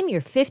 Redeem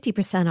your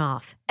 50%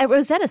 off at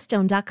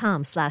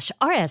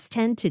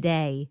rosettastone.com/rs10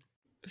 today.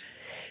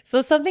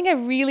 So something I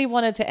really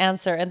wanted to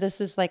answer, and this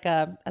is like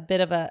a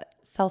bit of a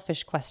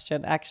selfish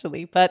question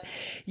actually, but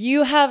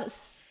you have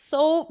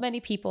so many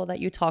people that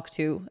you talk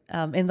to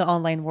in the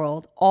online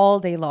world all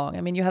day long.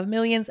 I mean, you have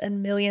millions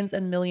and millions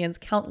and millions,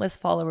 countless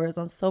followers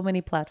on so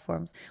many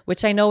platforms,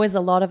 which I know is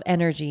a lot of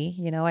energy.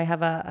 You know, I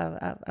have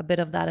a bit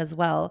of that as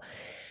well.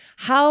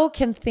 How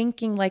can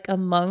thinking like a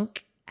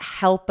monk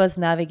help us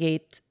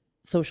navigate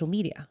social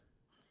media?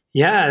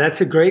 Yeah,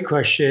 that's a great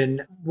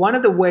question. One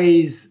of the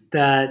ways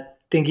that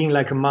thinking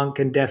like a monk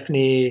can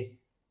definitely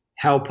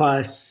help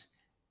us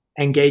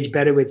engage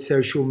better with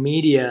social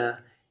media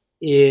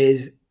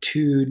is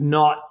to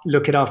not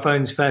look at our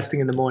phones first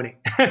thing in the morning.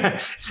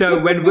 So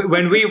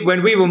when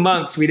we were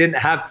monks, we didn't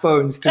have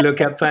phones to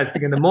look at first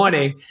thing in the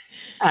morning,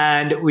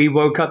 and we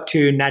woke up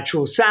to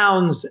natural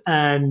sounds,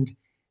 and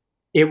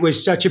it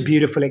was such a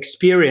beautiful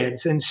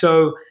experience. And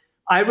so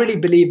I really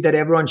believe that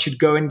everyone should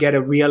go and get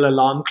a real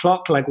alarm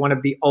clock, like one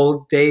of the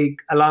old day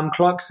alarm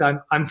clocks.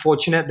 I'm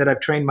fortunate that I've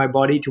trained my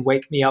body to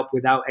wake me up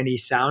without any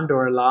sound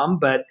or alarm.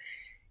 But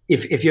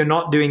if you're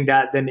not doing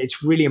that, then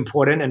it's really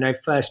important. And I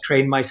first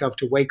trained myself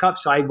to wake up.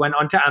 So I went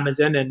onto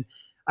Amazon, and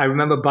I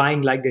remember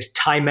buying like this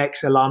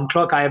Timex alarm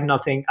clock. I have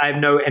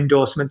no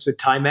endorsements with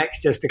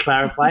Timex, just to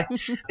clarify.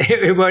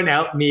 It won't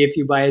help me if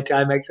you buy a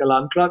Timex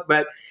alarm clock,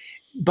 but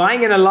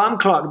buying an alarm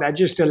clock that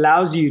just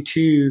allows you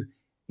to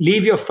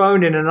leave your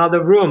phone in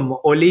another room,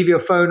 or leave your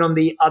phone on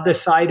the other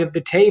side of the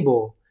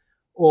table,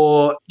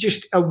 or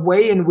just a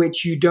way in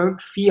which you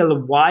don't feel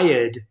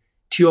wired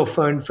to your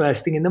phone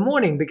first thing in the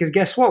morning. Because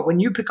guess what? When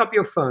you pick up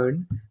your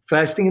phone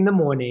first thing in the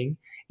morning,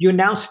 you're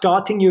now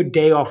starting your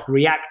day off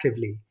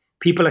reactively.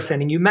 People are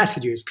sending you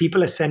messages.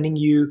 People are sending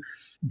you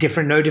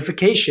different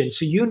notifications.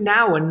 So you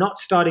now are not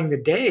starting the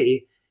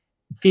day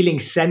feeling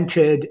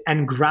centered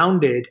and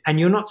grounded, and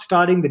you're not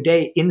starting the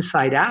day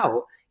inside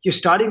out. You're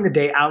starting the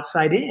day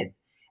outside in.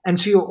 And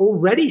so you're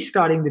already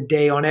starting the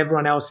day on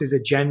everyone else's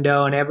agenda,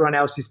 on everyone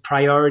else's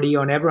priority,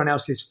 on everyone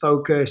else's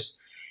focus.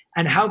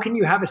 And how can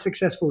you have a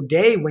successful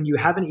day when you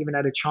haven't even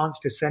had a chance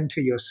to center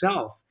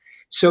yourself?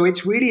 So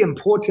it's really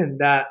important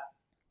that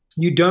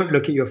you don't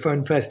look at your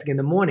phone first thing in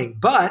the morning,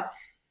 but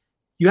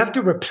you have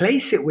to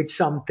replace it with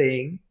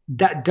something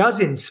that does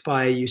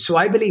inspire you. So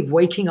I believe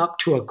waking up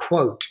to a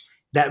quote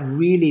that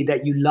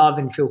you love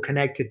and feel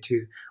connected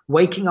to,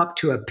 waking up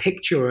to a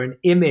picture or an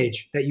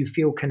image that you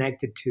feel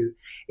connected to.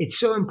 It's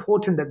so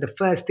important that the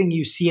first thing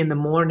you see in the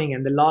morning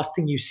and the last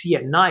thing you see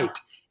at night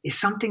is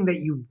something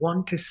that you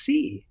want to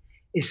see,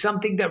 is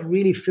something that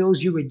really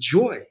fills you with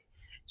joy.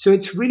 So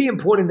it's really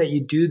important that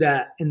you do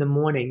that in the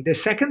morning. The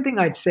second thing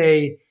I'd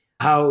say,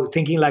 how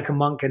thinking like a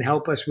monk can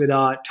help us with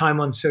our time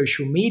on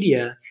social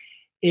media,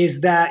 is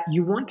that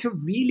you want to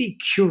really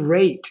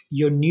curate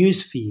your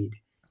news feed.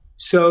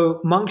 So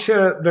monks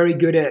are very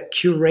good at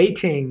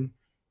curating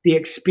the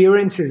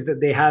experiences that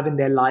they have in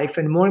their life,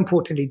 and more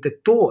importantly, the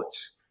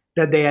thoughts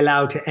that they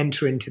allow to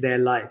enter into their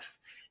life.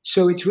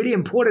 So it's really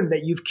important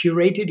that you've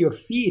curated your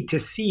feed to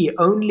see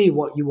only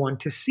what you want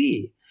to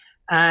see.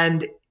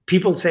 And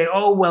people say,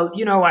 oh, well,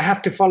 I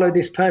have to follow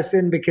this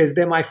person because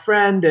they're my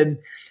friend,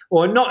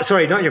 not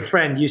your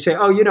friend. You say,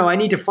 oh, I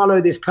need to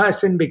follow this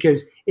person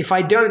because if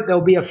I don't,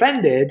 they'll be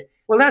offended.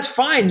 Well, that's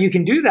fine. You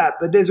can do that.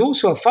 But there's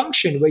also a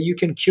function where you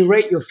can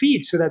curate your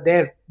feed so that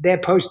their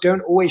posts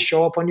don't always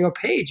show up on your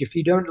page if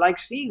you don't like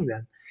seeing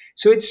them.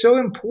 So it's so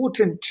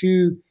important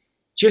to,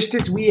 just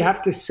as we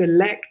have to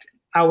select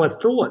our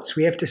thoughts,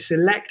 we have to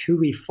select who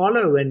we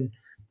follow and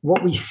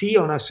what we see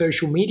on our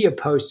social media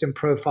posts and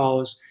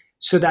profiles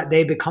so that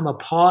they become a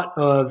part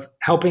of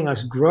helping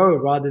us grow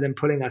rather than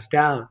pulling us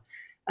down.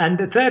 And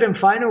the third and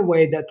final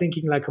way that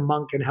thinking like a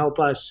monk can help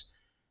us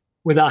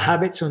with our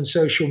habits on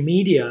social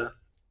media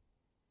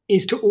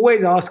is to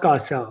always ask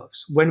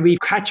ourselves, when we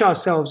catch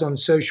ourselves on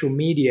social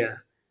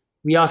media,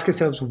 we ask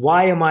ourselves,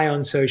 why am I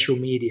on social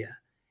media?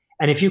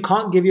 And if you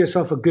can't give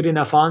yourself a good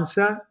enough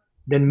answer,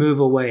 then move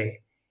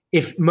away.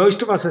 If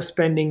most of us are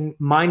spending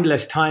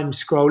mindless time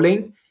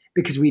scrolling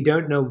because we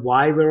don't know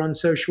why we're on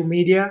social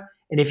media,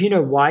 and if you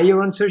know why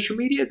you're on social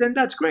media, then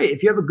that's great.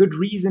 If you have a good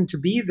reason to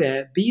be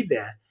there, be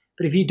there.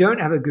 But if you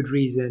don't have a good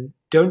reason,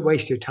 don't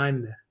waste your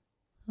time there.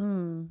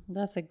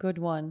 That's a good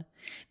one.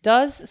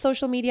 Does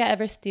social media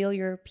ever steal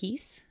your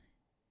peace?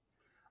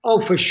 Oh,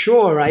 for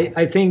sure.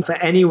 I think for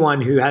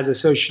anyone who has a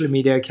social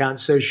media account,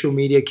 social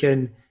media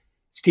can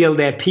steal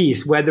their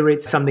peace, whether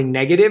it's something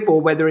negative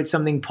or whether it's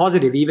something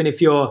positive. Even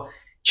if you're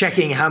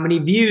checking how many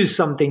views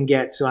something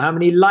gets or how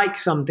many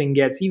likes something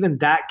gets, even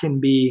that can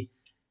be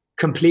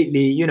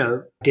completely,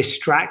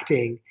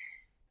 distracting.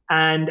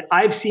 And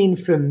I've seen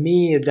for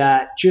me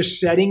that just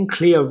setting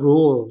clear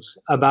rules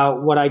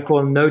about what I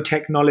call no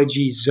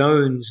technology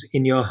zones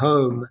in your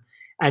home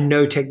and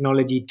no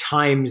technology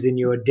times in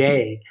your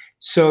day.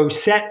 So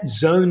set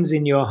zones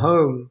in your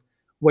home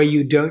where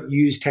you don't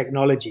use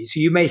technology. So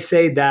you may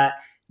say that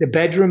the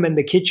bedroom and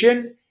the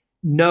kitchen,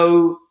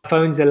 no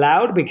phones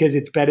allowed because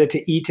it's better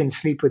to eat and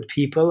sleep with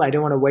people. I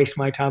don't want to waste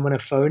my time on a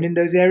phone in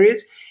those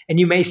areas.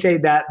 And you may say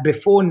that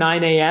before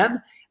 9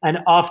 a.m. and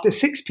after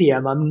 6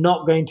 p.m., I'm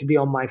not going to be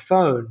on my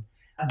phone.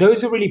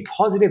 those are really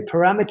positive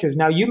parameters.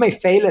 Now, you may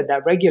fail at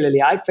that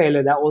regularly. I fail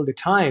at that all the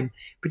time.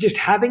 But just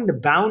having the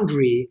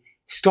boundary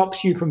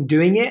stops you from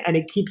doing it, and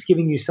it keeps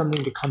giving you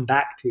something to come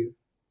back to.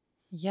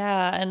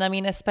 Yeah. And I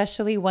mean,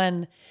 especially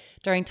when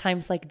during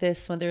times like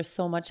this, when there's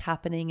so much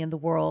happening in the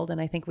world, and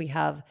I think we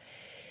have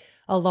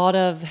a lot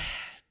of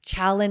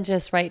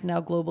challenges right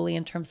now globally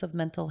in terms of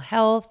mental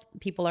health.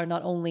 People are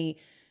not only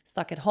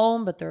stuck at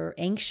home, but they're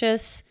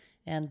anxious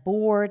and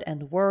bored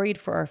and worried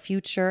for our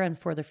future and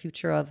for the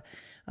future of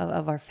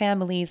our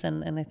families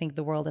and I think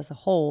the world as a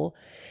whole.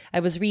 I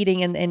was reading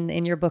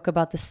in your book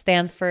about the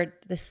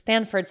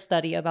Stanford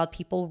study about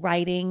people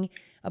writing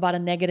about a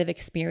negative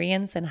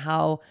experience and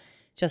how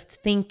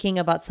just thinking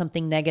about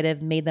something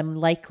negative made them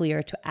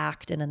likelier to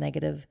act in a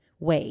negative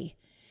way.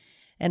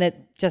 And it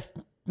just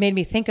made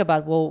me think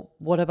about, well,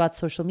 what about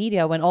social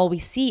media when all we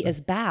see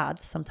is bad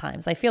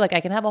sometimes? I feel like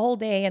I can have a whole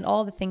day and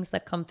all the things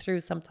that come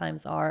through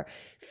sometimes are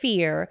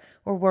fear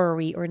or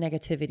worry or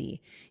negativity.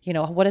 You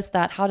know, what is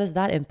that? How does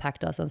that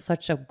impact us on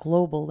such a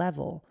global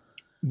level?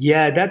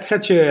 Yeah,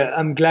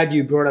 I'm glad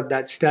you brought up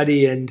that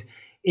study. And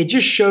it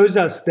just shows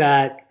us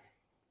that,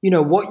 you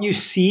know, what you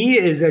see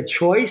is a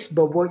choice,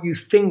 but what you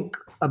think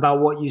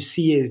about what you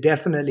see is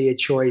definitely a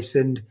choice.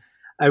 And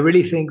I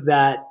really think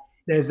that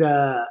there's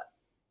a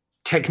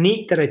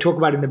technique that I talk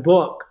about in the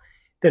book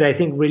that I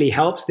think really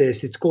helps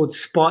this. It's called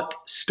spot,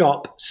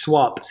 stop,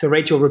 swap. So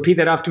Rachel, repeat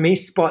that after me.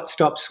 Spot,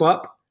 stop,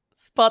 swap.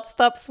 Spot,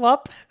 stop,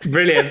 swap.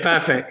 Brilliant.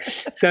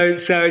 Perfect.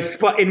 So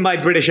spot in my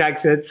British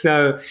accent.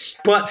 So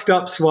spot,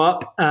 stop,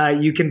 swap.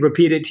 You can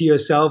repeat it to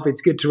yourself.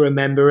 It's good to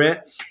remember it.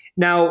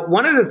 Now,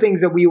 one of the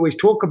things that we always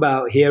talk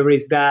about here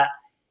is that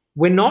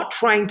we're not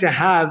trying to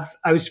have,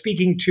 I was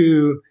speaking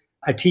to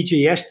a teacher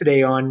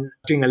yesterday on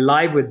doing a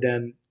live with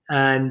them,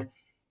 and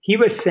he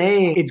was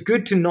saying it's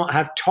good to not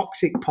have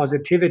toxic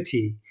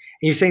positivity.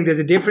 And he's saying there's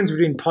a difference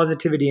between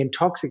positivity and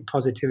toxic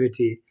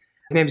positivity.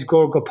 His name's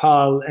Gaur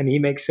Gopal, and he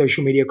makes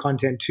social media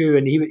content too.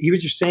 And he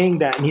was just saying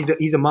that, and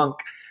he's a monk.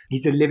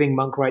 He's a living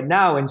monk right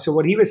now. And so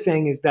what he was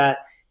saying is that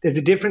there's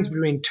a difference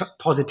between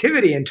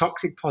positivity and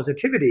toxic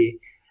positivity.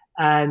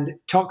 And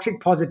toxic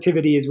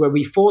positivity is where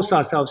we force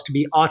ourselves to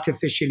be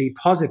artificially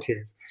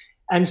positive.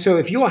 And so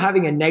if you're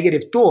having a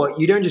negative thought,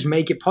 you don't just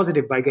make it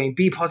positive by going,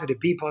 be positive,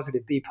 be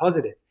positive, be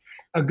positive.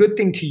 A good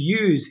thing to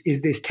use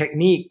is this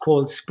technique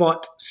called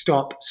spot,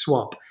 stop,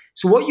 swap.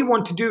 So what you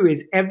want to do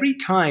is every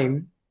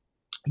time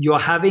you're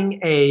having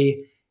a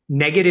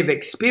negative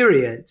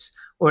experience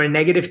or a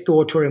negative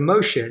thought or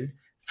emotion,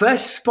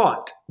 first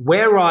spot,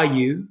 where are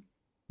you?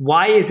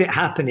 Why is it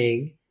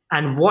happening?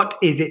 And what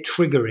is it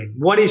triggering?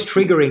 What is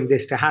triggering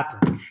this to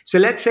happen? So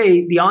let's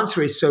say the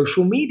answer is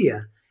social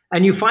media,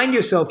 and you find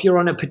yourself, you're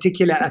on a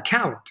particular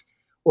account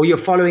or you're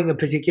following a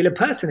particular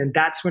person, and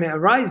that's when it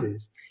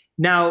arises.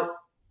 Now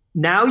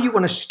you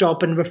want to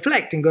stop and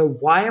reflect and go,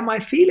 why am I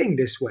feeling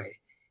this way?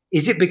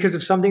 Is it because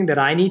of something that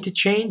I need to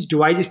change?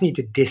 Do I just need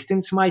to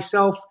distance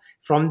myself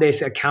from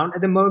this account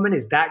at the moment?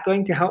 Is that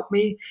going to help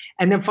me?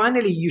 And then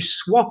finally, you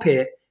swap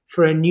it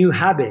for a new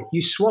habit.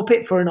 You swap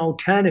it for an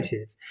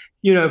alternative.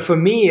 You know, for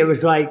me, it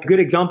was like a good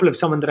example of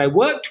someone that I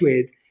worked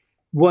with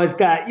was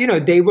that, you know,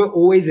 they were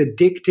always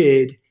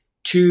addicted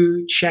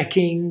to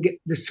checking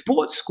the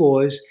sports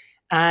scores,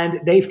 and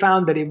they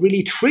found that it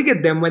really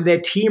triggered them when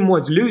their team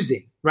was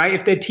losing, right?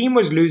 If their team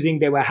was losing,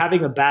 they were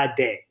having a bad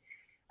day,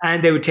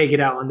 and they would take it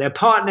out on their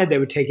partner, they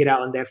would take it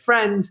out on their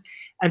friends.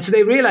 And so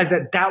they realized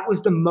that that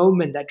was the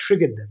moment that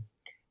triggered them.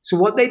 So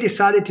what they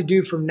decided to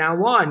do from now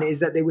on is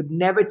that they would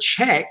never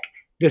check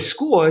the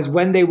scores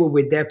when they were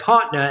with their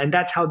partner, and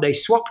that's how they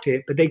swapped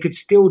it, but they could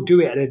still do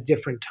it at a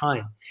different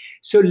time.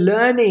 So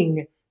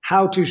learning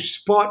how to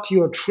spot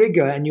your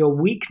trigger and your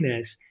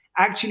weakness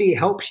actually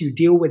helps you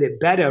deal with it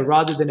better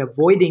rather than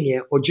avoiding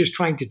it or just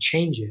trying to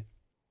change it.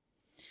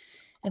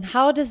 And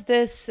how does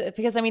this,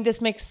 because I mean,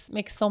 this makes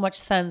so much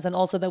sense, and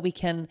also that we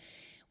can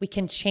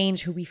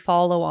change who we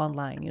follow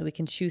online. You know, we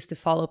can choose to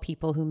follow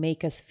people who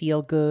make us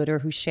feel good or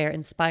who share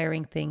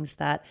inspiring things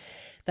that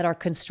are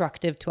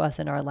constructive to us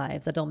in our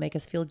lives, that don't make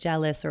us feel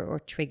jealous or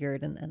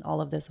triggered, and all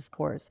of this, of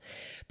course.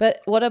 But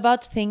what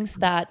about things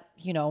that,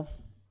 you know,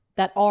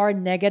 that are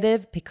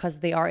negative because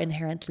they are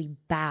inherently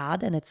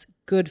bad, and it's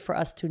good for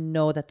us to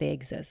know that they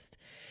exist?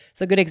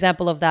 So a good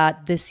example of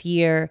that this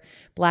year,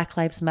 Black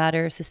Lives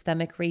Matter,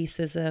 systemic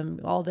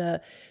racism, all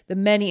the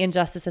many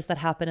injustices that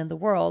happen in the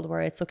world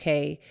where it's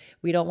okay,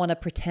 we don't want to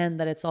pretend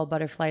that it's all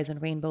butterflies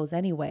and rainbows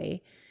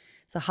anyway.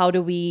 So how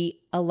do we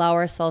allow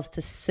ourselves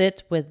to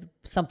sit with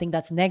something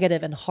that's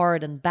negative and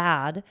hard and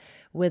bad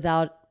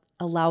without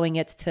allowing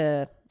it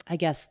to, I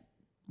guess,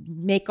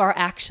 make our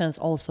actions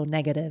also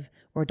negative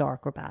or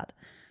dark or bad?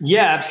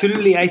 Yeah,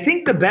 absolutely. I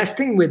think the best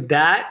thing with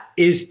that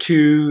is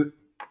to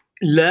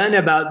learn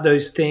about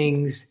those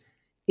things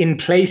in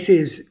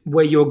places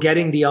where you're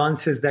getting the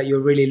answers that you're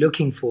really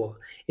looking for.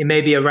 It may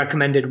be a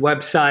recommended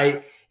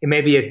website. It may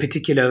be a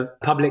particular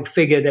public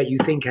figure that you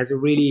think has a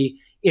really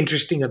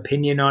interesting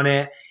opinion on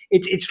it.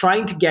 It's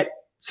trying to get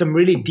some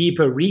really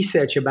deeper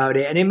research about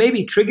it. And it may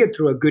be triggered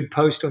through a good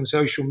post on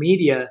social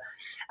media.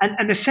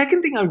 And the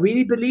second thing I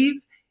really believe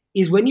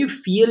is when you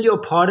feel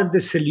you're part of the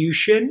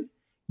solution,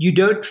 you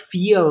don't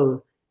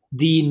feel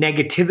the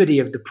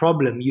negativity of the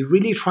problem. You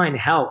really try and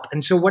help.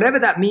 And so whatever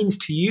that means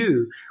to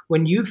you,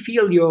 when you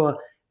feel you're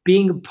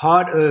being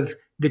part of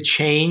the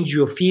change,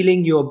 you're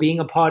feeling you're being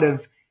a part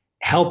of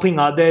helping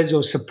others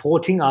or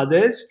supporting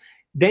others,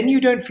 then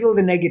you don't feel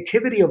the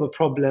negativity of a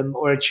problem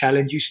or a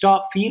challenge. You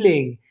start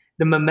feeling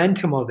the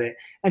momentum of it.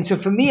 And so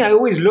for me, I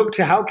always look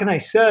to how can I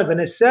serve?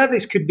 And a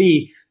service could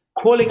be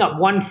calling up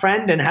one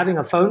friend and having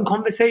a phone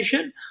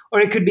conversation,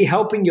 or it could be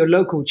helping your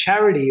local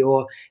charity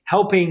or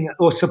helping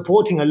or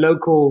supporting a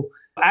local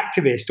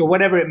activist or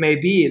whatever it may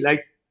be.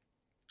 Like,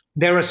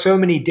 there are so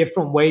many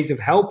different ways of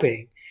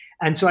helping.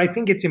 And so I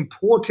think it's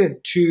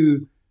important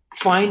to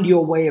find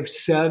your way of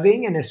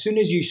serving. And as soon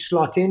as you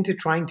slot into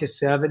trying to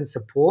serve and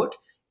support,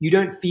 you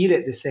don't feel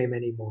it the same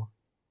anymore.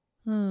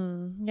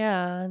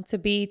 Yeah, and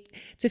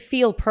to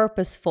feel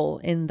purposeful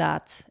in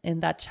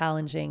that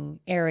challenging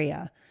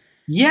area.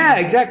 Yeah,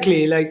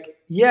 exactly.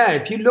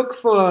 If you look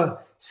for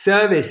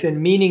service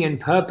and meaning and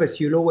purpose,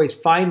 you'll always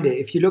find it.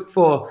 If you look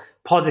for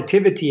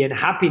positivity and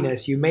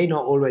happiness, you may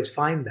not always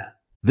find that.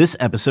 This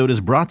episode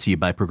is brought to you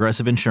by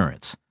Progressive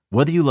Insurance.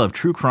 Whether you love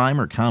true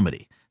crime or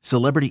comedy,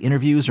 celebrity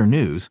interviews or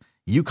news,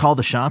 you call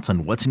the shots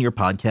on what's in your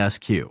podcast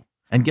queue.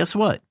 And guess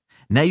what?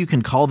 Now you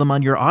can call them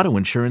on your auto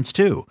insurance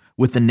too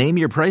with the Name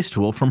Your Price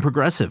tool from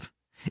Progressive.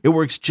 It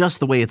works just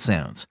the way it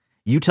sounds.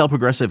 You tell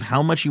Progressive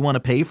how much you want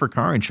to pay for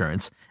car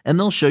insurance, and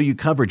they'll show you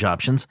coverage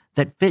options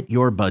that fit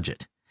your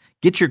budget.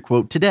 Get your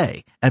quote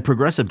today at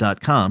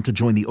Progressive.com to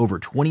join the over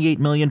 28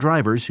 million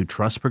drivers who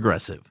trust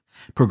Progressive.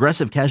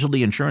 Progressive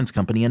Casualty Insurance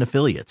Company and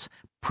Affiliates.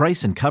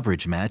 Price and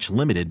coverage match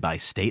limited by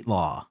state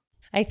law.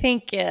 I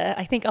think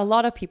a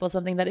lot of people,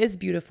 something that is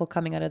beautiful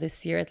coming out of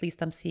this year, at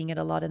least I'm seeing it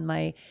a lot in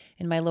my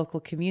local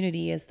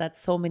community, is that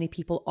so many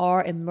people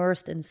are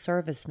immersed in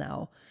service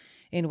now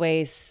in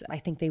ways I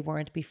think they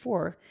weren't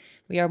before.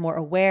 We are more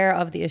aware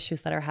of the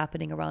issues that are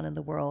happening around in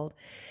the world.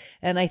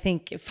 And I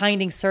think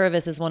finding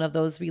service is one of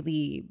those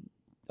really,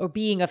 or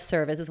being of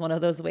service is one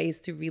of those ways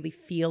to really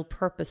feel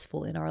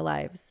purposeful in our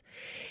lives.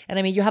 And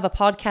I mean, you have a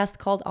podcast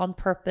called On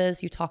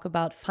Purpose. You talk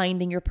about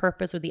finding your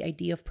purpose or the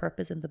idea of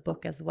purpose in the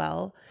book as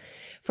well.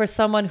 For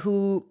someone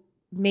who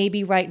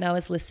maybe right now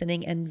is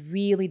listening and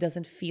really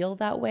doesn't feel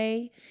that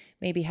way,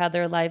 maybe had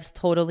their lives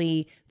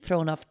totally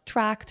thrown off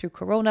track through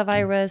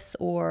coronavirus,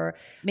 or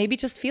maybe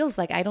just feels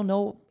like, I don't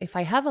know if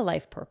I have a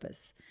life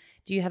purpose.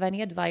 Do you have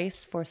any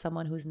advice for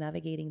someone who's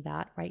navigating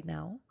that right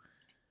now?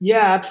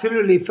 Yeah,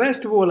 absolutely.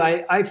 First of all,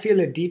 I feel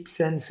a deep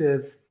sense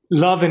of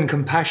love and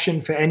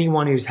compassion for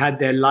anyone who's had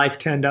their life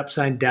turned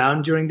upside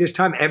down during this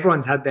time.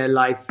 Everyone's had their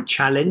life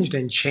challenged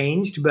and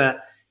changed, but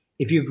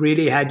if you've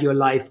really had your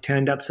life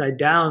turned upside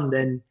down,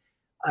 then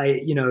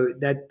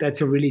that's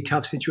a really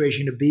tough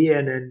situation to be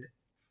in. And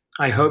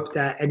I hope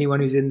that anyone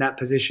who's in that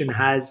position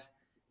has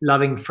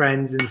loving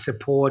friends and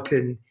support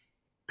and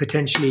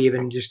potentially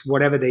even just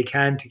whatever they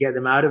can to get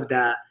them out of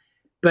that.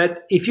 But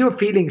if you're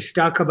feeling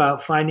stuck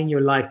about finding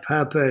your life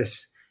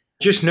purpose,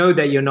 just know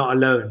that you're not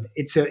alone.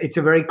 It's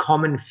a very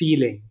common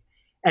feeling.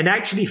 And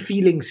actually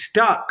feeling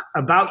stuck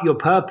about your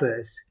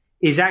purpose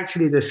is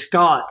actually the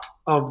start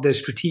of the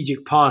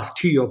strategic path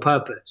to your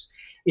purpose.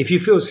 If you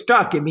feel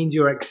stuck, it means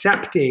you're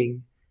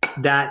accepting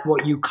that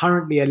what you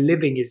currently are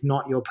living is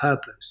not your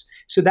purpose.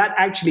 So that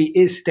actually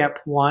is step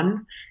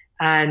one.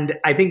 And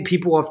I think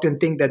people often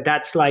think that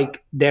that's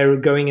like they're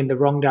going in the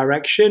wrong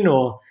direction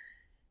or,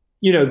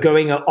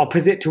 going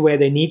opposite to where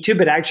they need to.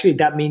 But actually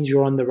that means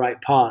you're on the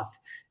right path.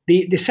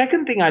 The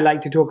second thing I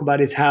like to talk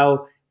about is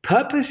how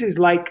purpose is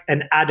like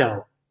an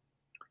adult,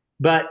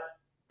 but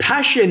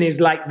passion is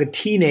like the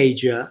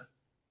teenager,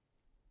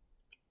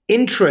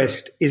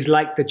 interest is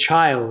like the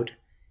child,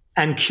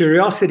 and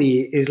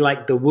curiosity is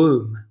like the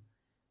womb.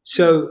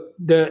 So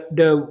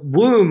the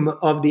womb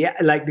of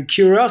the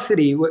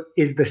curiosity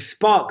is the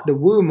spark, the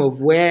womb of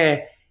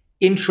where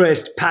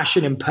interest,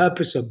 passion, and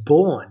purpose are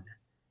born.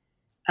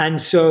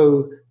 And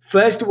so,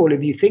 first of all,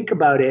 if you think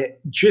about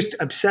it, just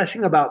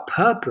obsessing about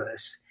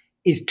purpose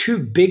is too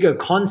big a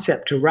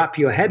concept to wrap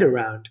your head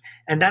around.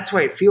 And that's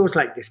why it feels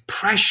like this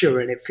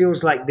pressure and it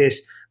feels like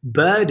this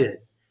burden.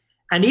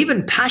 And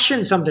even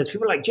passion, sometimes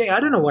people are like, Jay, I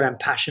don't know what I'm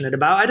passionate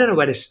about. I don't know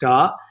where to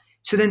start.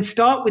 So then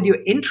start with your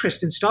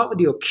interest and start with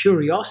your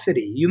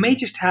curiosity. You may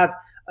just have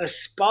a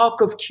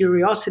spark of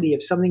curiosity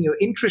of something you're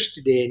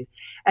interested in.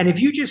 And if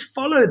you just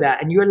follow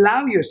that and you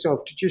allow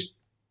yourself to just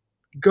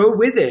go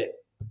with it,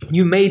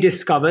 you may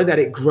discover that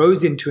it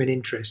grows into an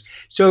interest.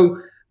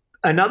 So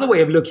another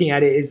way of looking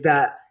at it is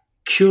that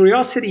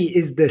curiosity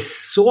is the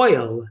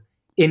soil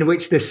in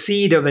which the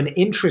seed of an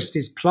interest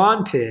is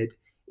planted.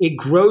 It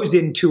grows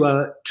into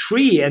a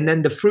tree, and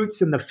then the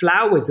fruits and the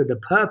flowers are the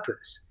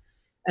purpose.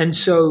 And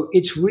so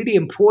it's really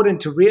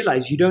important to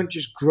realize you don't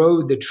just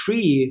grow the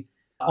tree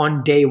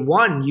on day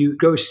one, you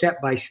go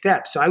step by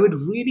step. So I would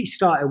really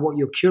start at what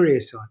you're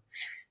curious on.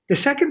 The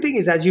second thing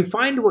is, as you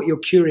find what you're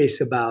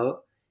curious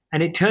about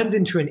and it turns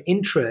into an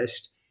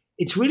interest,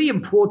 it's really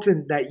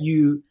important that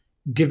you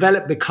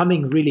develop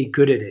becoming really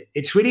good at it.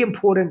 It's really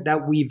important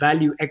that we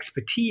value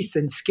expertise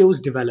and skills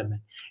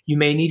development. You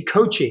may need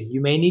coaching,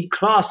 you may need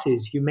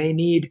classes, you may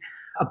need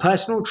a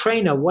personal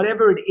trainer,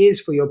 whatever it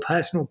is for your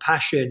personal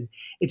passion.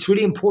 It's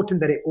really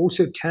important that it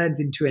also turns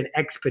into an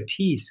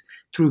expertise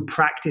through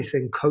practice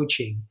and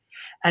coaching.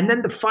 And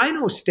then the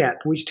final step,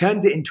 which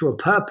turns it into a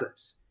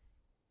purpose.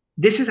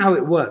 This is how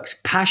it works.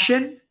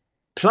 Passion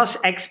plus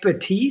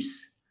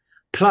expertise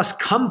plus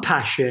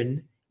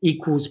compassion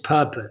equals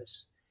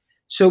purpose.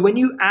 So when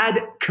you add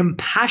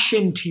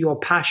compassion to your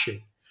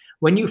passion,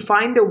 when you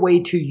find a way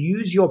to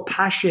use your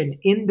passion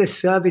in the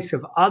service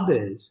of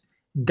others,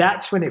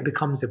 that's when it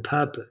becomes a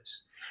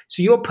purpose.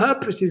 So your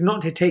purpose is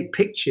not to take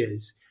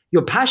pictures.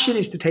 Your passion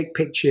is to take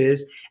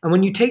pictures. And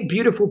when you take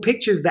beautiful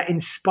pictures that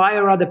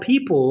inspire other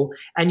people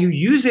and you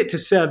use it to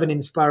serve and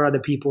inspire other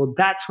people,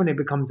 that's when it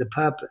becomes a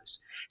purpose.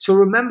 So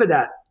remember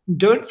that.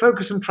 Don't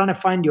focus on trying to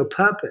find your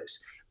purpose.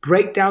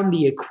 Break down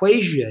the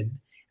equation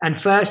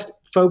and first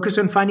focus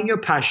on finding your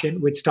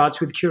passion, which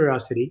starts with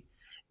curiosity.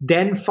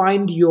 Then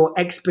find your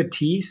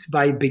expertise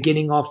by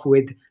beginning off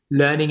with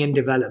learning and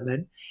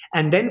development.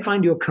 And then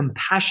find your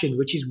compassion,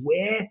 which is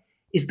where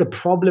is the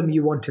problem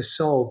you want to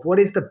solve? What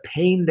is the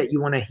pain that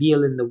you want to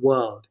heal in the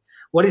world?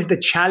 What is the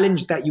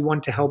challenge that you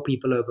want to help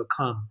people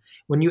overcome?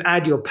 When you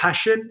add your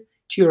passion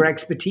to your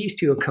expertise,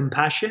 to your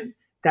compassion,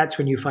 that's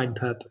when you find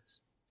purpose.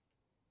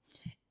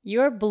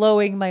 You're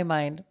blowing my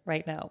mind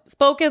right now.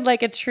 Spoken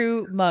like a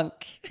true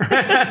monk.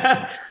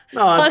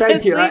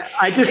 Thank you.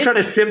 I just try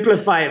to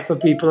simplify it for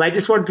people. I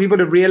just want people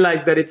to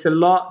realize that it's a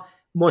lot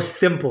more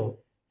simple.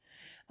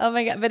 Oh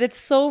my God. But it's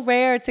so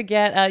rare to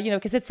get,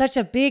 because it's such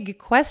a big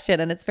question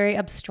and it's very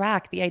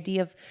abstract, the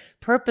idea of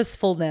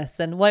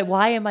purposefulness and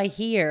why am I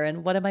here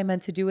and what am I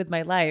meant to do with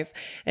my life?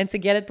 And to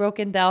get it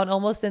broken down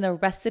almost in a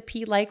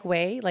recipe-like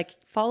way, like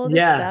follow the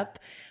step.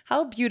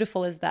 How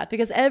beautiful is that?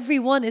 Because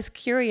everyone is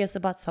curious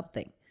about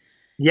something.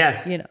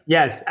 Yes.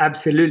 Yes,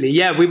 absolutely.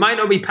 Yeah, we might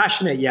not be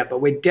passionate yet, but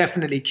we're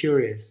definitely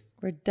curious.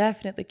 We're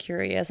definitely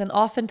curious. And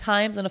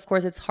oftentimes, and of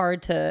course, it's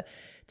hard to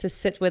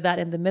sit with that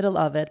in the middle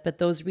of it, but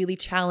those really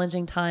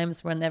challenging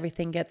times when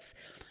everything gets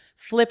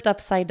flipped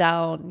upside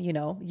down,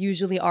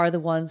 usually are the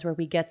ones where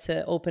we get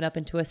to open up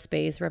into a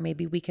space where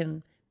maybe we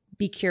can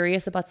be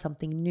curious about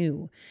something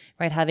new,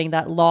 right? Having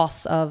that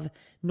loss of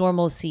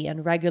normalcy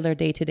and regular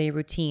day-to-day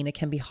routine, it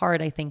can be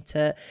hard, I think,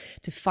 to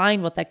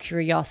find what that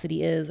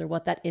curiosity is or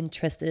what that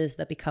interest is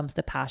that becomes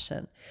the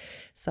passion.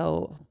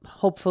 So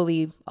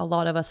hopefully a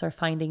lot of us are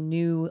finding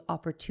new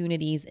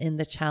opportunities in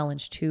the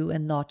challenge too,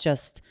 and not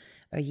just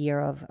a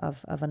year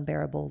of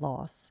unbearable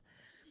loss.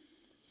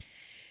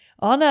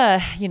 On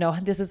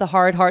this is a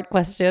hard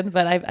question,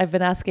 but I've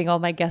been asking all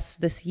my guests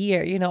this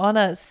year, on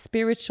a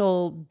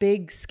spiritual,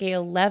 big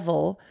scale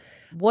level,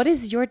 what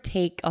is your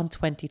take on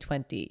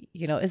 2020?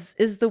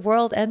 Is the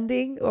world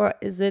ending or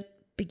is it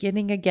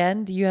beginning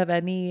again? Do you have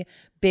any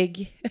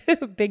big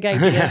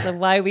ideas of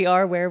why we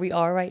are where we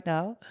are right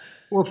now?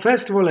 Well,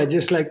 first of all, I'd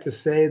just like to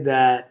say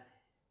that,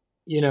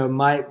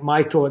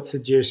 my thoughts are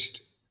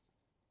just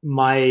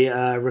my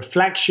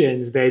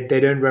reflections. They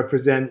don't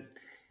represent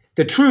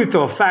the truth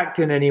or fact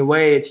in any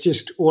way. It's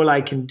just all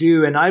I can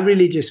do. And I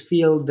really just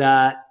feel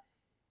that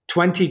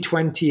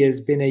 2020 has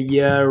been a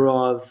year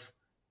of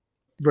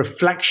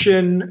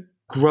reflection,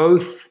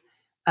 growth,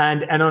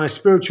 and on a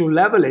spiritual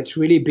level, it's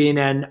really been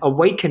an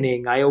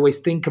awakening. I always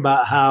think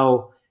about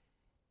how,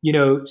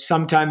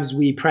 sometimes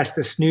we press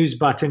the snooze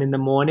button in the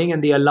morning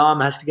and the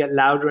alarm has to get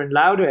louder and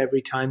louder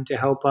every time to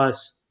help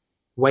us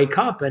wake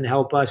up and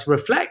help us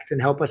reflect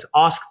and help us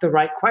ask the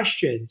right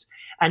questions.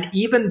 And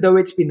even though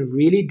it's been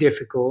really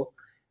difficult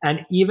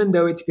and even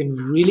though it's been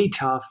really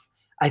tough,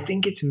 I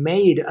think it's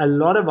made a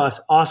lot of us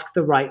ask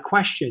the right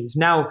questions.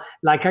 Now,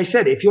 like I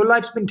said, if your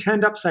life's been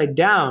turned upside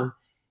down,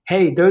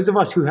 hey, those of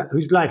us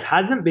whose life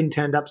hasn't been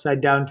turned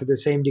upside down to the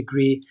same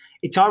degree,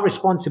 it's our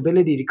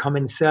responsibility to come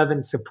and serve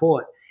and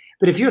support.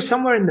 But if you're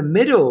somewhere in the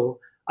middle,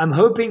 I'm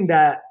hoping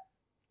that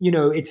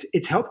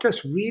it's helped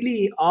us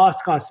really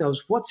ask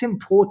ourselves, what's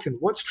important?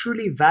 What's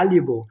truly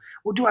valuable?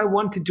 What do I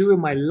want to do in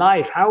my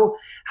life?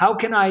 How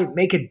can I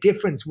make a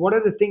difference? What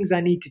are the things I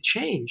need to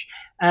change?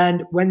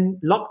 And when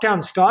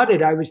lockdown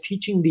started, I was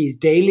teaching these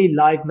daily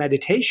live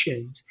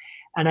meditations.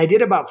 And I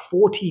did about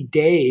 40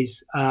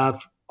 days on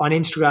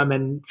Instagram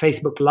and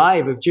Facebook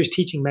Live of just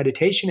teaching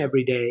meditation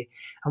every day.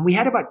 And we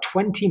had about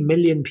 20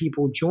 million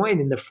people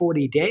join in the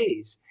 40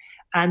 days.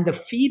 And the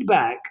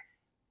feedback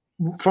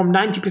from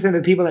 90% of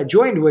the people that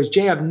joined was,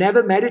 Jay, I've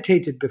never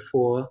meditated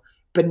before,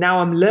 but now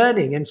I'm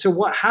learning. And so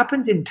what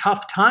happens in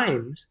tough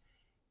times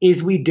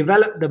is we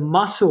develop the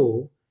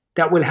muscle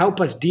that will help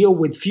us deal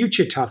with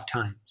future tough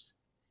times.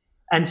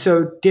 And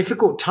so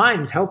difficult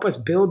times help us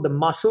build the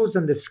muscles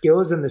and the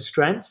skills and the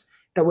strengths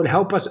that will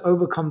help us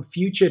overcome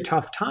future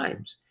tough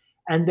times.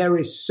 And there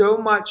is so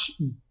much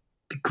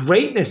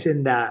greatness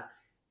in that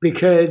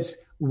because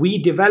we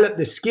develop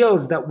the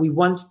skills that we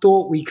once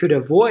thought we could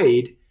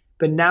avoid,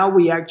 but now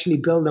we actually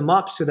build them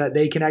up so that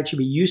they can actually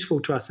be useful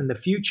to us in the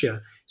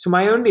future. So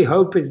my only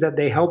hope is that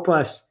they help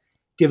us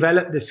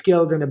develop the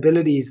skills and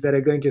abilities that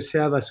are going to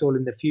serve us all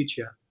in the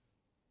future.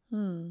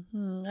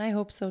 I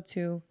hope so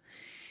too.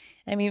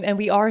 I mean, and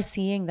we are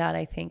seeing that,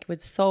 I think, in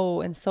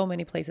so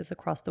many places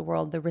across the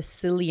world, the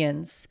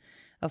resilience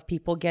of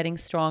people getting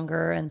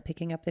stronger and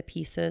picking up the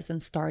pieces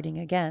and starting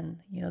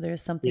again. You know,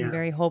 there's something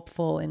very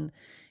hopeful in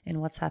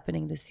what's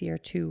happening this year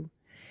too.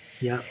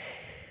 Yeah.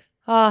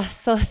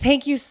 So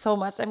thank you so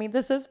much. I mean,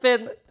 this has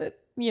been,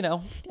 you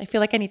know, I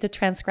feel like I need to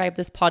transcribe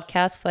this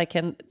podcast so I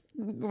can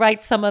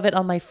write some of it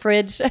on my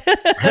fridge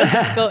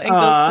and go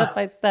step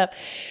by step.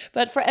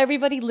 But for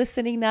everybody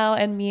listening now,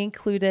 and me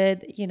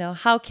included, you know,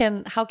 how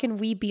can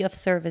we be of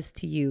service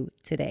to you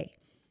today?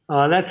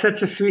 Oh, that's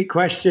such a sweet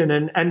question.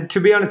 And to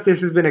be honest,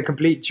 this has been a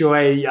complete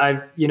joy.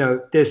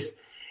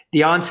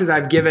 The answers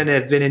I've given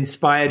have been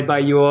inspired by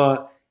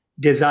your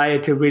desire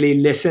to really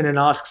listen and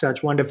ask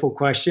such wonderful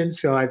questions.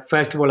 So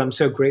first of all, I'm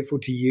so grateful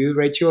to you,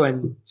 Rachel,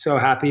 and so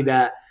happy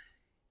that,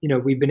 you know,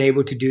 we've been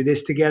able to do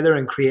this together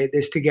and create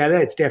this together.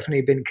 It's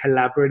definitely been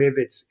collaborative.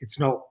 It's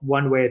not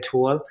one way at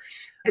all.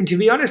 And to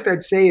be honest,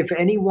 I'd say if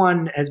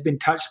anyone has been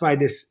touched by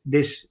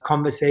this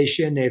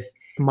conversation, if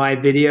my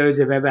videos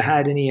have ever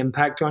had any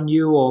impact on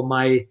you, or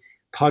my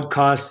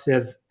podcasts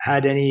have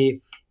had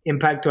any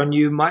impact on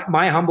you,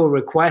 my humble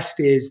request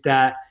is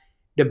that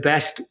the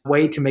best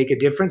way to make a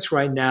difference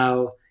right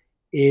now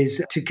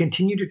is to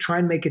continue to try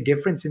and make a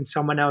difference in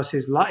someone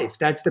else's life.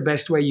 That's the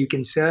best way you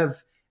can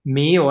serve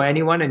me or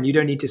anyone, and you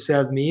don't need to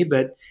serve me.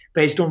 But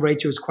based on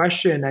Rachel's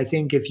question, I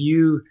think if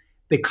you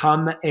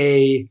become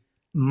a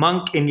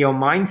monk in your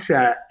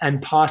mindset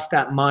and pass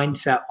that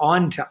mindset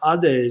on to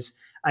others,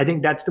 I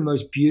think that's the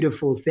most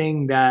beautiful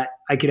thing that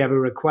I could ever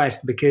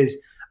request, because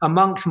a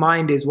monk's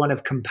mind is one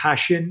of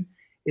compassion,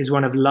 is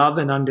one of love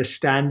and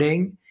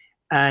understanding.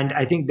 And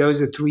I think those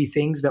are three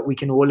things that we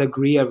can all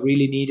agree are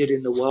really needed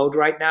in the world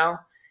right now.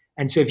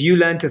 And so if you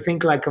learn to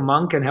think like a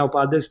monk and help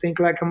others think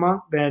like a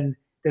monk, then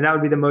that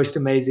would be the most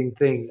amazing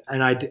thing.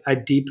 And I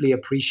deeply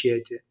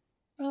appreciate it.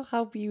 Oh,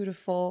 how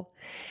beautiful.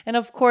 And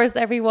of course,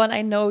 everyone,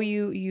 I know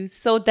you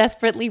so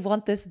desperately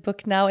want this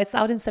book now. It's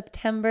out in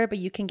September, but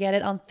you can get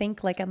it on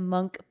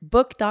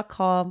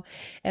thinklikeamonkbook.com.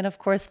 And of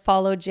course,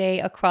 follow Jay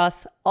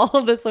across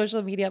all the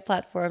social media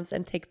platforms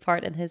and take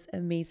part in his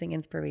amazing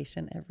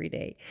inspiration every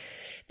day.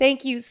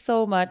 Thank you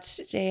so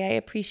much, Jay. I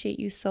appreciate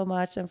you so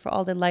much, and for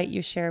all the light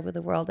you share with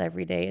the world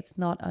every day. It's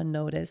not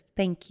unnoticed.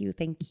 Thank you,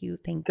 thank you,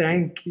 thank you.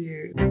 Thank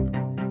you.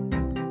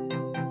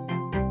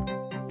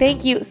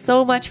 Thank you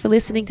so much for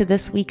listening to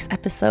this week's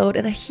episode,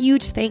 and a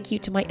huge thank you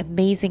to my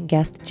amazing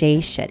guest, Jay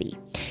Shetty.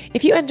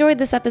 If you enjoyed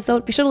this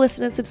episode, be sure to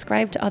listen and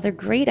subscribe to other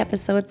great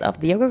episodes of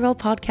the Yoga Girl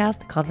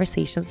podcast,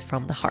 Conversations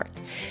from the Heart.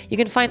 You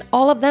can find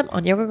all of them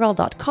on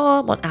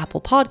yogagirl.com, on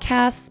Apple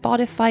Podcasts,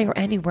 Spotify, or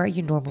anywhere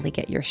you normally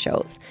get your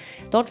shows.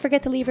 Don't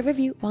forget to leave a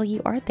review while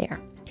you are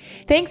there.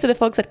 Thanks to the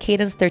folks at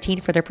Cadence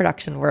 13 for their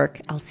production work.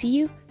 I'll see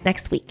you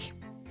next week.